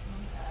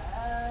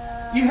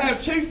 You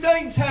have two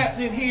things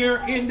happening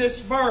here in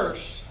this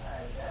verse.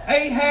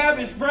 Ahab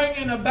is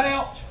bringing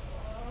about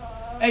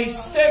a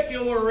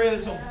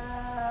secularism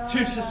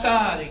to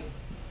society.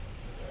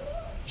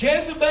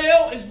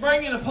 Jezebel is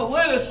bringing a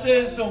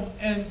politicism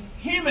and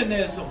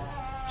humanism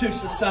to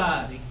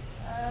society.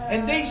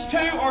 And these two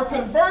are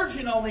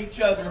converging on each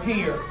other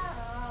here,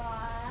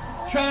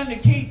 trying to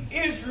keep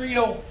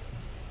Israel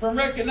from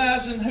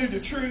recognizing who the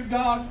true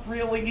God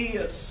really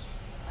is.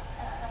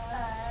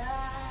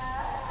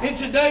 In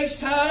today's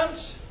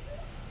times,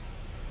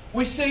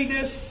 we see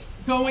this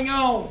going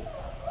on.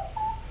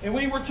 And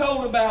we were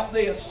told about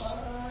this.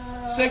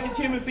 2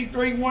 Timothy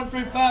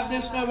 3:1-5,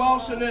 this know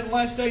also that in the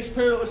last days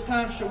perilous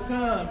times shall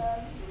come.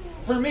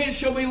 For men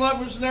shall be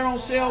lovers of their own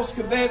selves,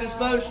 covetous,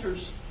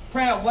 boasters,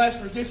 proud,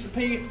 blasphemers,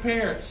 disobedient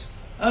parents,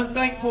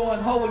 unthankful,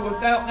 unholy,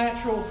 without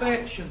natural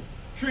affection,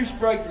 truce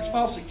breakers,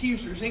 false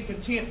accusers,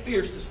 incontent,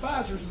 fierce,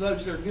 despisers of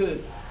those that are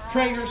good,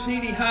 traitors,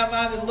 heady,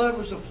 high-minded,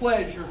 lovers of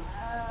pleasure,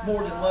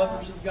 more than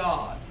lovers of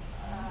God.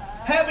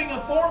 Having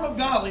a form of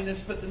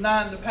godliness, but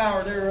denying the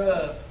power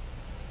thereof.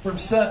 From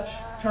such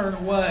turn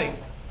away.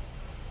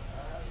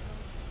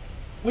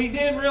 We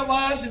then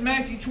realize in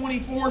Matthew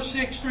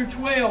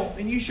 24:6-12,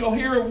 and you shall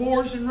hear of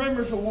wars and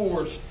rumors of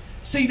wars.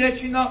 See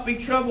that you not be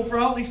troubled, for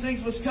all these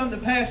things must come to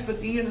pass,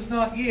 but the end is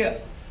not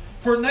yet.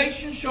 For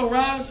nation shall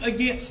rise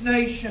against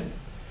nation,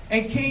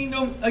 and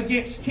kingdom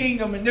against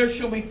kingdom, and there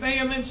shall be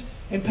famines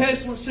and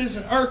pestilences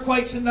and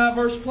earthquakes in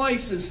diverse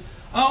places.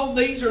 All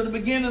these are the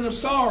beginning of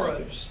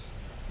sorrows.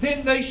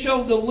 Then they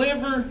shall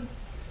deliver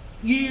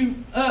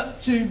you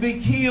up to be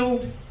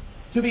killed,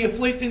 to be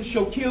afflicted, and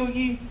shall kill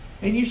you,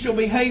 and you shall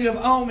be hated of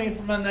all men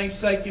for my name's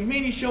sake. And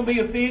many shall be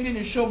offended,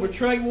 and shall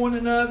betray one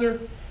another,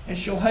 and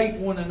shall hate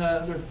one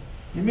another.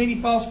 And many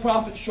false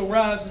prophets shall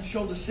rise, and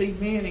shall deceive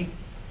many.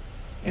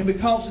 And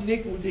because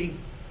iniquity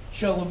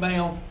shall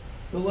abound,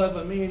 the love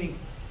of many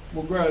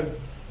will grow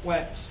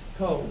wax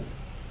cold.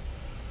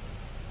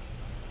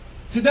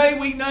 Today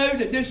we know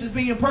that this is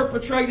being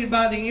perpetrated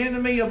by the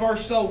enemy of our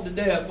soul, the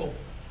devil.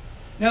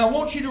 Now I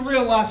want you to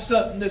realize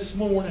something this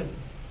morning.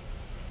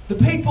 The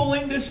people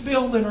in this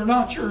building are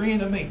not your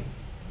enemy.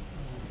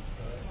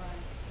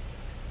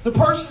 The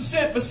person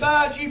sitting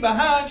beside you,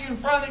 behind you, in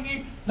front of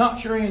you,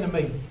 not your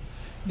enemy.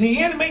 The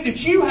enemy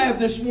that you have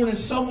this morning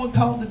is someone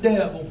called the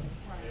devil.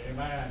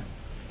 Amen.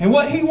 And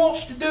what he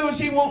wants to do is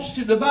he wants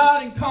to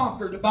divide and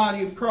conquer the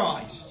body of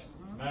Christ.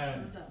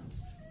 Amen.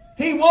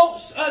 He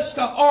wants us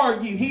to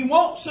argue. He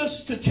wants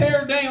us to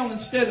tear down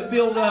instead of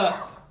build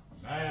up.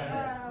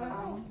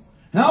 Amen.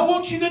 Now I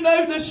want you to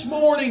know this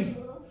morning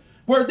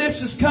where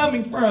this is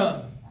coming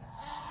from.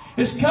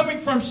 It's coming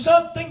from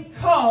something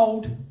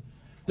called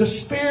the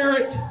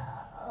spirit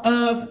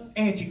of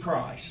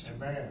Antichrist.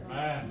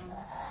 Amen.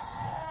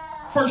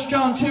 1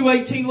 John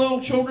 2:18,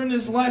 little children,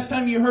 is the last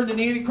time you heard that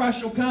the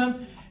Antichrist shall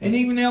come. And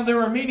even now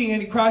there are many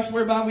Antichrists,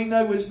 whereby we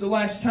know is the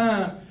last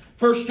time.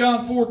 1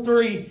 John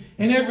 4:3,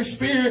 and every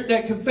spirit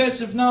that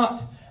confesseth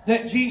not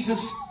that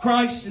Jesus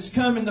Christ is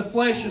come in the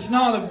flesh is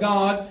not of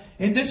God.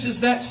 And this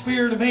is that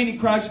spirit of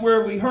Antichrist,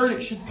 where we heard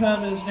it should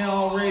come and is now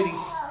already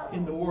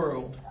in the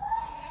world.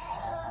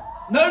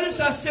 Notice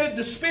I said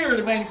the spirit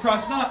of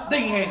Antichrist, not the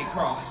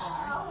Antichrist.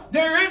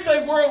 There is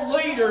a world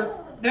leader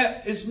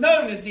that is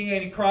known as the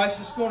Antichrist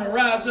that's going to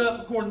rise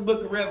up according to the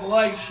book of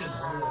Revelation.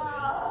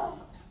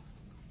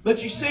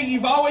 But you see,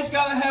 you've always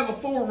got to have a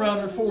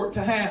forerunner for it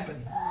to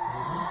happen.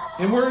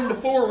 And we're in the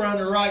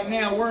forerunner right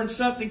now. We're in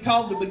something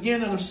called the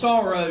beginning of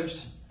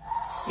sorrows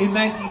in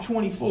Matthew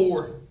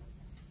 24.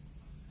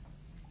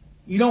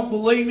 You don't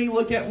believe me?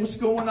 Look at what's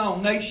going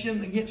on.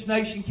 Nation against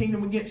nation,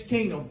 kingdom against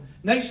kingdom.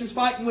 Nations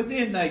fighting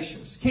within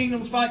nations.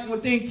 Kingdoms fighting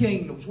within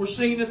kingdoms. We're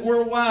seeing it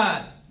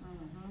worldwide.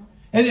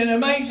 And it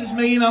amazes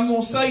me, and I'm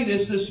going to say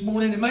this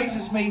morning, it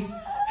amazes me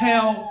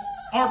how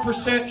our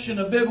perception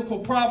of biblical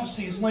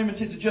prophecy is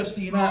limited to just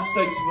the United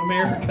States of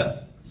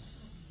America.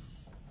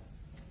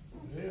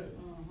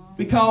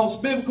 Because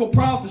biblical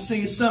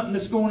prophecy is something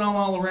that's going on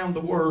all around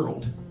the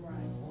world.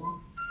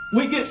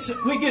 We get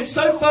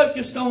so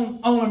focused on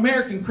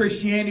American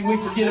Christianity, we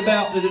forget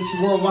about that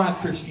it's worldwide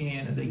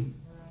Christianity.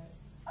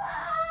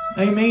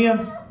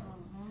 Amen?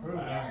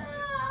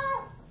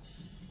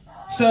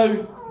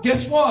 So,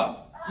 guess what?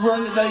 We're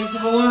in the days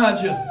of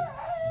Elijah.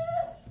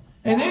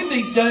 And in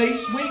these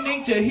days, we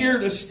need to hear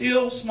the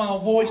still small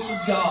voice of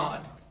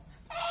God.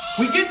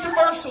 We get to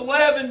verse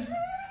 11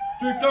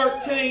 through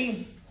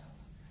 13,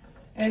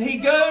 and he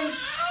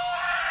goes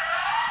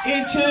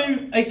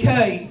into a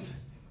cave.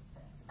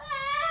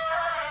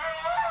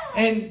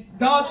 And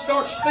God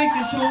starts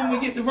speaking to him. We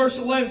get to verse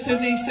 11. It says,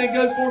 and he said,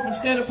 go forth and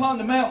stand upon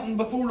the mountain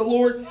before the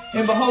Lord.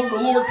 And behold,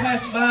 the Lord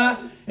passed by.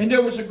 And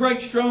there was a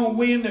great strong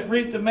wind that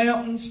rent the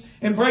mountains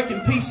and brake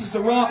in pieces the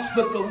rocks.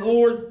 But the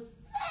Lord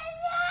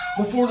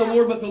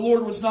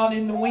was not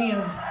in the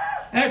wind.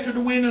 After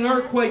the wind, an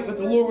earthquake, but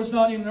the Lord was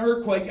not in the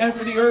earthquake.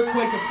 After the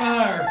earthquake, a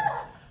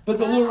fire, but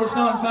the Lord was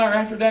not in fire.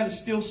 After that, a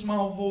still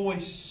small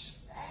voice.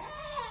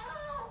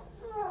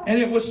 And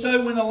it was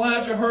so when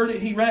Elijah heard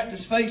it, he wrapped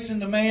his face in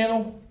the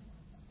mantle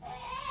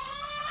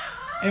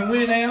and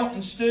went out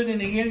and stood in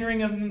the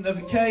entering of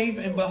the cave.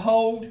 And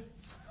behold,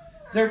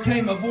 there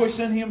came a voice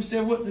unto him and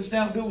said, what dost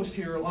thou doest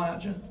here,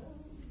 Elijah?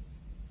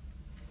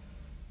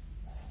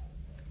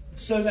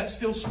 So that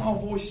still small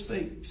voice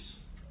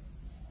speaks.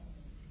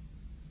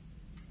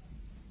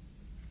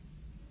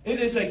 It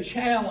is a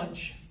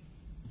challenge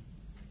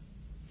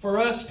for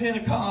us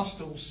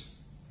Pentecostals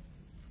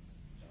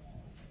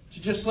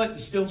to just let the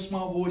still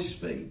small voice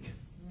speak.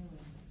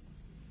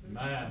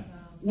 Amen.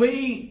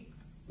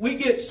 We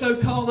get so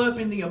caught up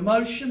in the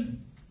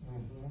emotion.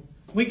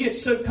 We get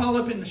so caught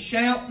up in the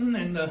shouting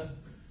and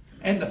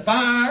the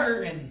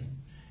fire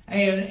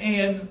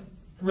and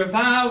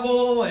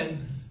revival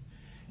and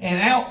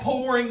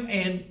outpouring,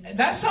 and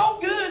that's all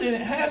good and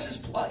it has its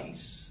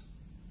place.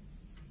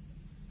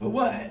 But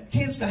what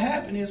tends to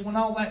happen is when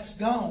all that's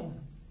gone,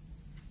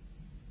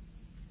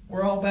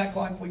 we're all back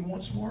like we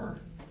once were.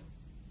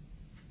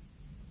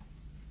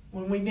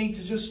 When we need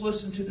to just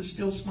listen to the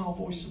still small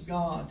voice of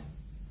God.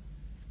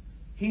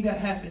 He that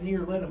hath an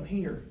ear, let him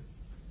hear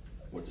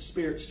what the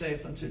Spirit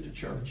saith unto the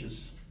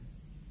churches.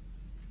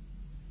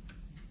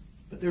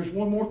 But there's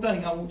one more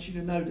thing I want you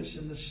to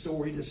notice in this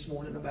story this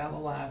morning about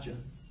Elijah.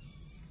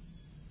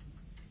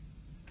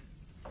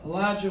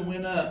 Elijah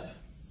went up,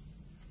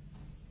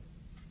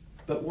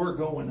 but we're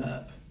going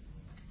up.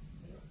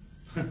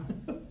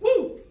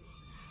 Woo!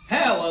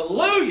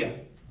 Hallelujah!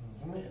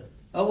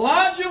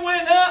 Elijah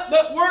went up,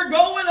 but we're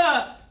going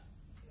up.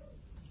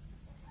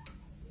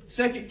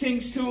 2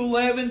 Kings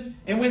 2:11,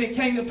 and when it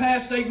came to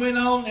pass, they went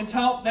on and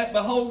talked that,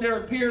 behold, there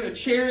appeared a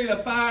chariot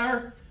of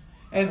fire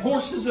and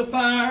horses of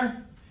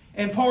fire,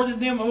 and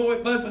parted them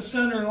both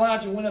asunder, and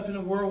Elijah went up in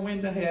a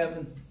whirlwind to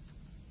heaven.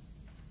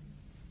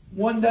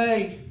 One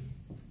day,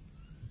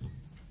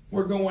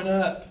 we're going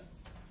up.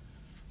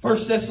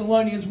 1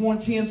 Thessalonians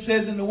 1:10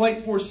 says, and to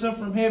wait for a son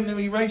from heaven to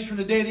be raised from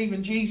the dead,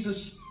 even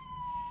Jesus,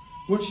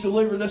 which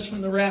delivered us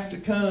from the wrath to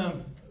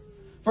come.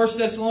 1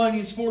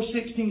 Thessalonians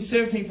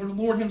 4:16-17, for the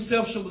Lord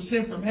himself shall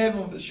descend from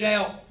heaven with a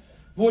shout,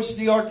 voice of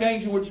the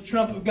archangel, with the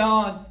trump of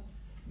God.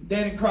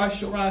 Dead in Christ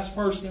shall rise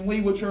first, and we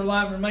which are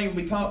alive and remain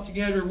will be caught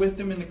together with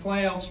them in the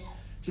clouds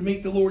to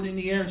meet the Lord in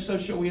the air, and so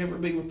shall we ever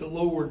be with the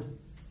Lord.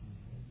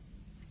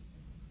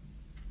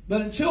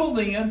 But until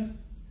then,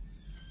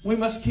 we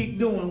must keep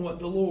doing what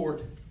the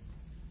Lord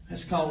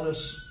has called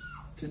us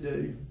to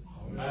do.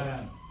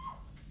 Amen.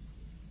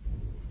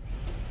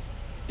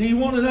 Do you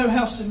want to know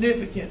how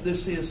significant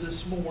this is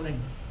this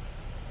morning?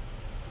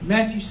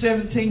 Matthew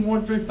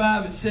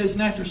 17:1-5, it says,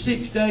 and after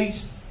 6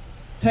 days,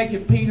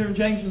 taketh Peter and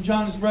James and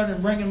John his brother,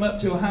 and bring him up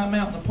to a high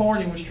mountain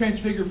apart, and was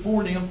transfigured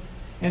before them,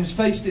 and his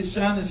face did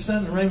shine as the sun,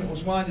 and the raiment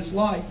was white as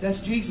light. That's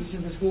Jesus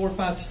in his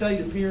glorified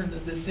state appearing to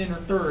this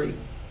inner three.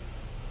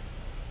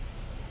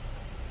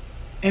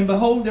 And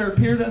behold, there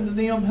appeared unto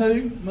them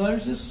who?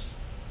 Moses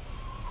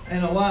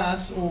and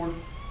Elias, or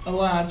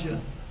Elijah,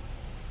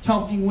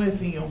 talking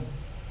with him.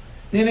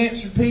 Then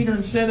answered Peter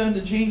and said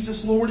unto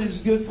Jesus, Lord, it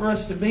is good for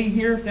us to be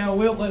here. If thou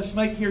wilt, let us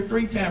make here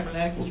 3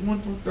 tabernacles,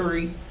 one for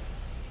 3,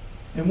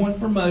 and one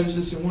for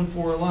Moses, and one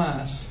for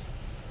Elias.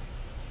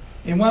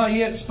 And while he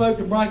yet spoke,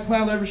 a bright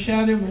cloud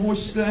overshadowed him, and a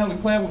voice out of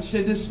the cloud which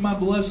said, This is my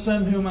beloved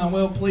Son, whom I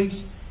well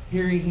pleased,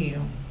 hear ye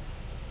him.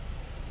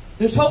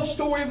 This whole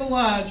story of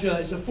Elijah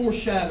is a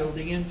foreshadow of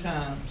the end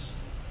times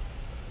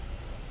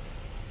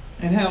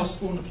and how it's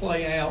going to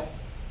play out.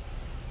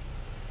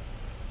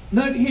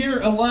 Note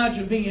here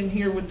Elijah being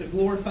here with the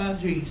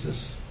glorified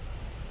Jesus.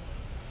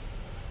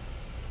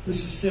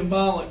 This is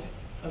symbolic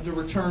of the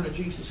return of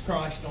Jesus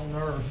Christ on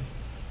earth.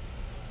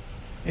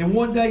 And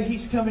one day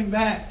He's coming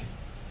back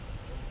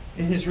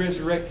in His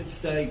resurrected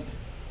state.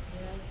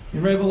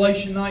 In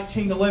Revelation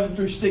 19:11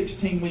 through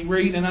 16 we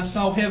read, "And I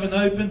saw heaven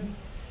open,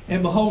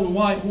 and behold a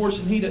white horse,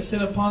 and He that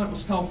sat upon it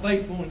was called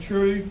Faithful and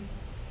True.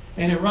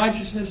 And in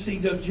righteousness He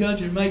doth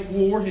judge and make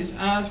war. His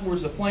eyes were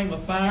as a flame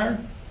of fire,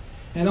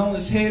 and on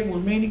His head were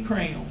many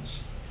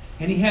crowns.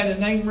 And He had a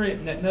name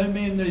written that no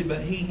man knew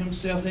but He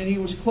Himself. And He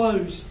was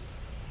clothed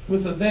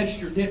with a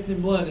vesture dipped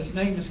in blood. His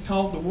name is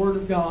called the Word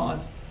of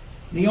God.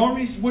 The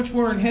armies which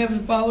were in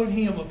heaven followed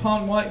Him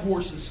upon white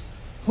horses,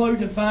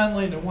 clothed in fine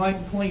linen, white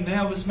and clean.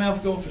 Now of His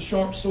mouth goeth a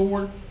sharp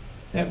sword,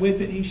 that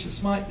with it He shall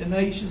smite the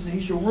nations, and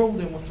He shall rule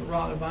them with a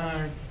rod of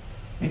iron.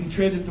 And He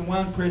treadeth the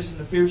winepress in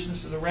the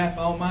fierceness of the wrath of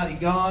Almighty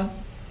God.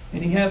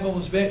 And He hath on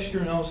His vesture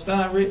and on His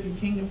thigh written,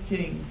 King of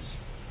Kings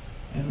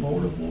and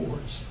Lord of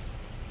Lords."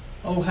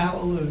 Oh,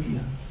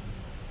 hallelujah.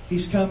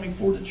 He's coming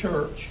for the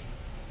church.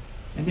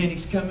 And then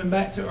He's coming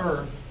back to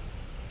earth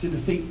to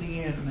defeat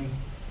the enemy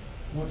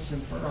once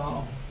and for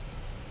all.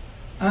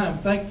 I am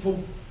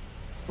thankful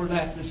for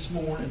that this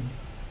morning.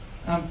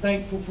 I'm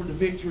thankful for the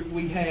victory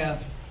we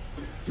have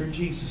through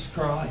Jesus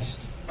Christ.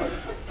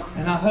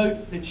 And I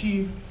hope that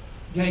you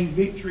gain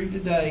victory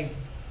today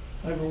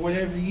over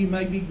whatever you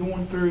may be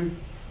going through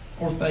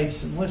or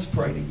facing. Let's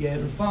pray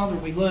together. Father,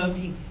 we love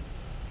You.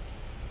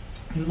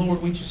 And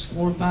Lord, we just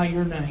glorify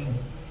Your name.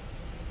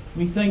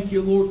 We thank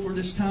You, Lord, for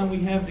this time we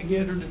have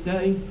together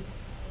today.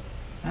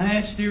 I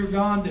ask, dear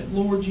God, that,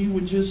 Lord, You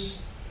would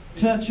just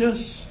touch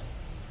us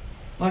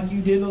like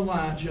You did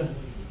Elijah.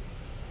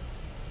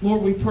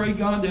 Lord, we pray,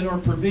 God, that our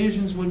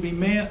provisions would be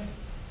met.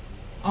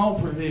 All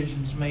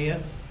provisions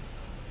met.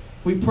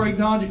 We pray,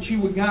 God, that You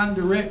would guide and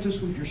direct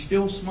us with Your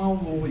still small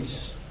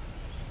voice.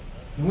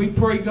 And we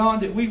pray,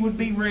 God, that we would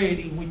be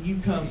ready when You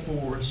come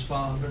for us,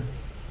 Father.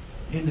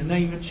 In the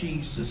name of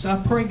Jesus. I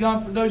pray,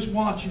 God, for those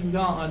watching,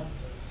 God,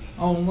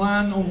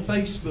 online on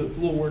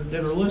Facebook, Lord,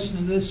 that are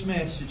listening to this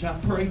message. I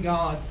pray,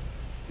 God,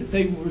 that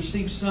they will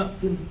receive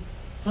something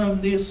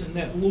from this, and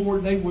that,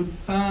 Lord, they would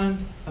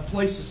find a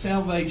place of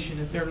salvation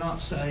if they're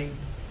not saved.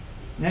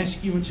 And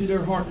ask You into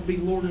their heart to be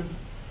Lord of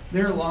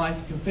their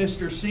life, confess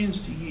their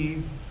sins to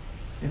You,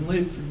 and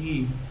live for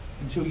You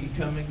until You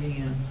come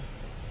again.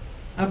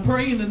 I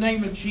pray in the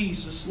name of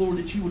Jesus, Lord,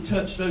 that You would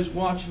touch those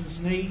watching's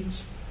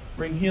needs,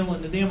 bring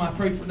healing to them. I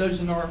pray for those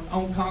in our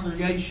own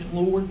congregation,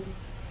 Lord,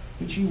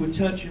 that You would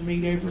touch and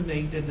meet every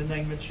need in the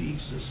name of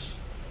Jesus.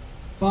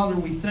 Father,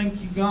 we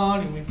thank You,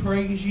 God, and we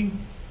praise You.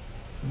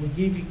 And we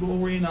give You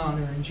glory and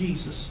honor in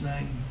Jesus'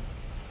 name.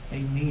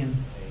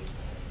 Amen.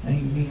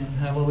 Amen.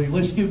 Hallelujah.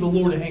 Let's give the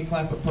Lord a hand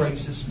clap of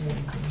praise this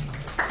morning.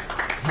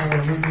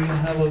 Hallelujah.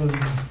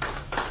 Hallelujah.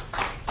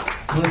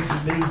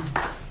 Blessed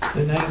be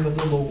the name of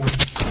the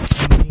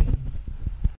Lord.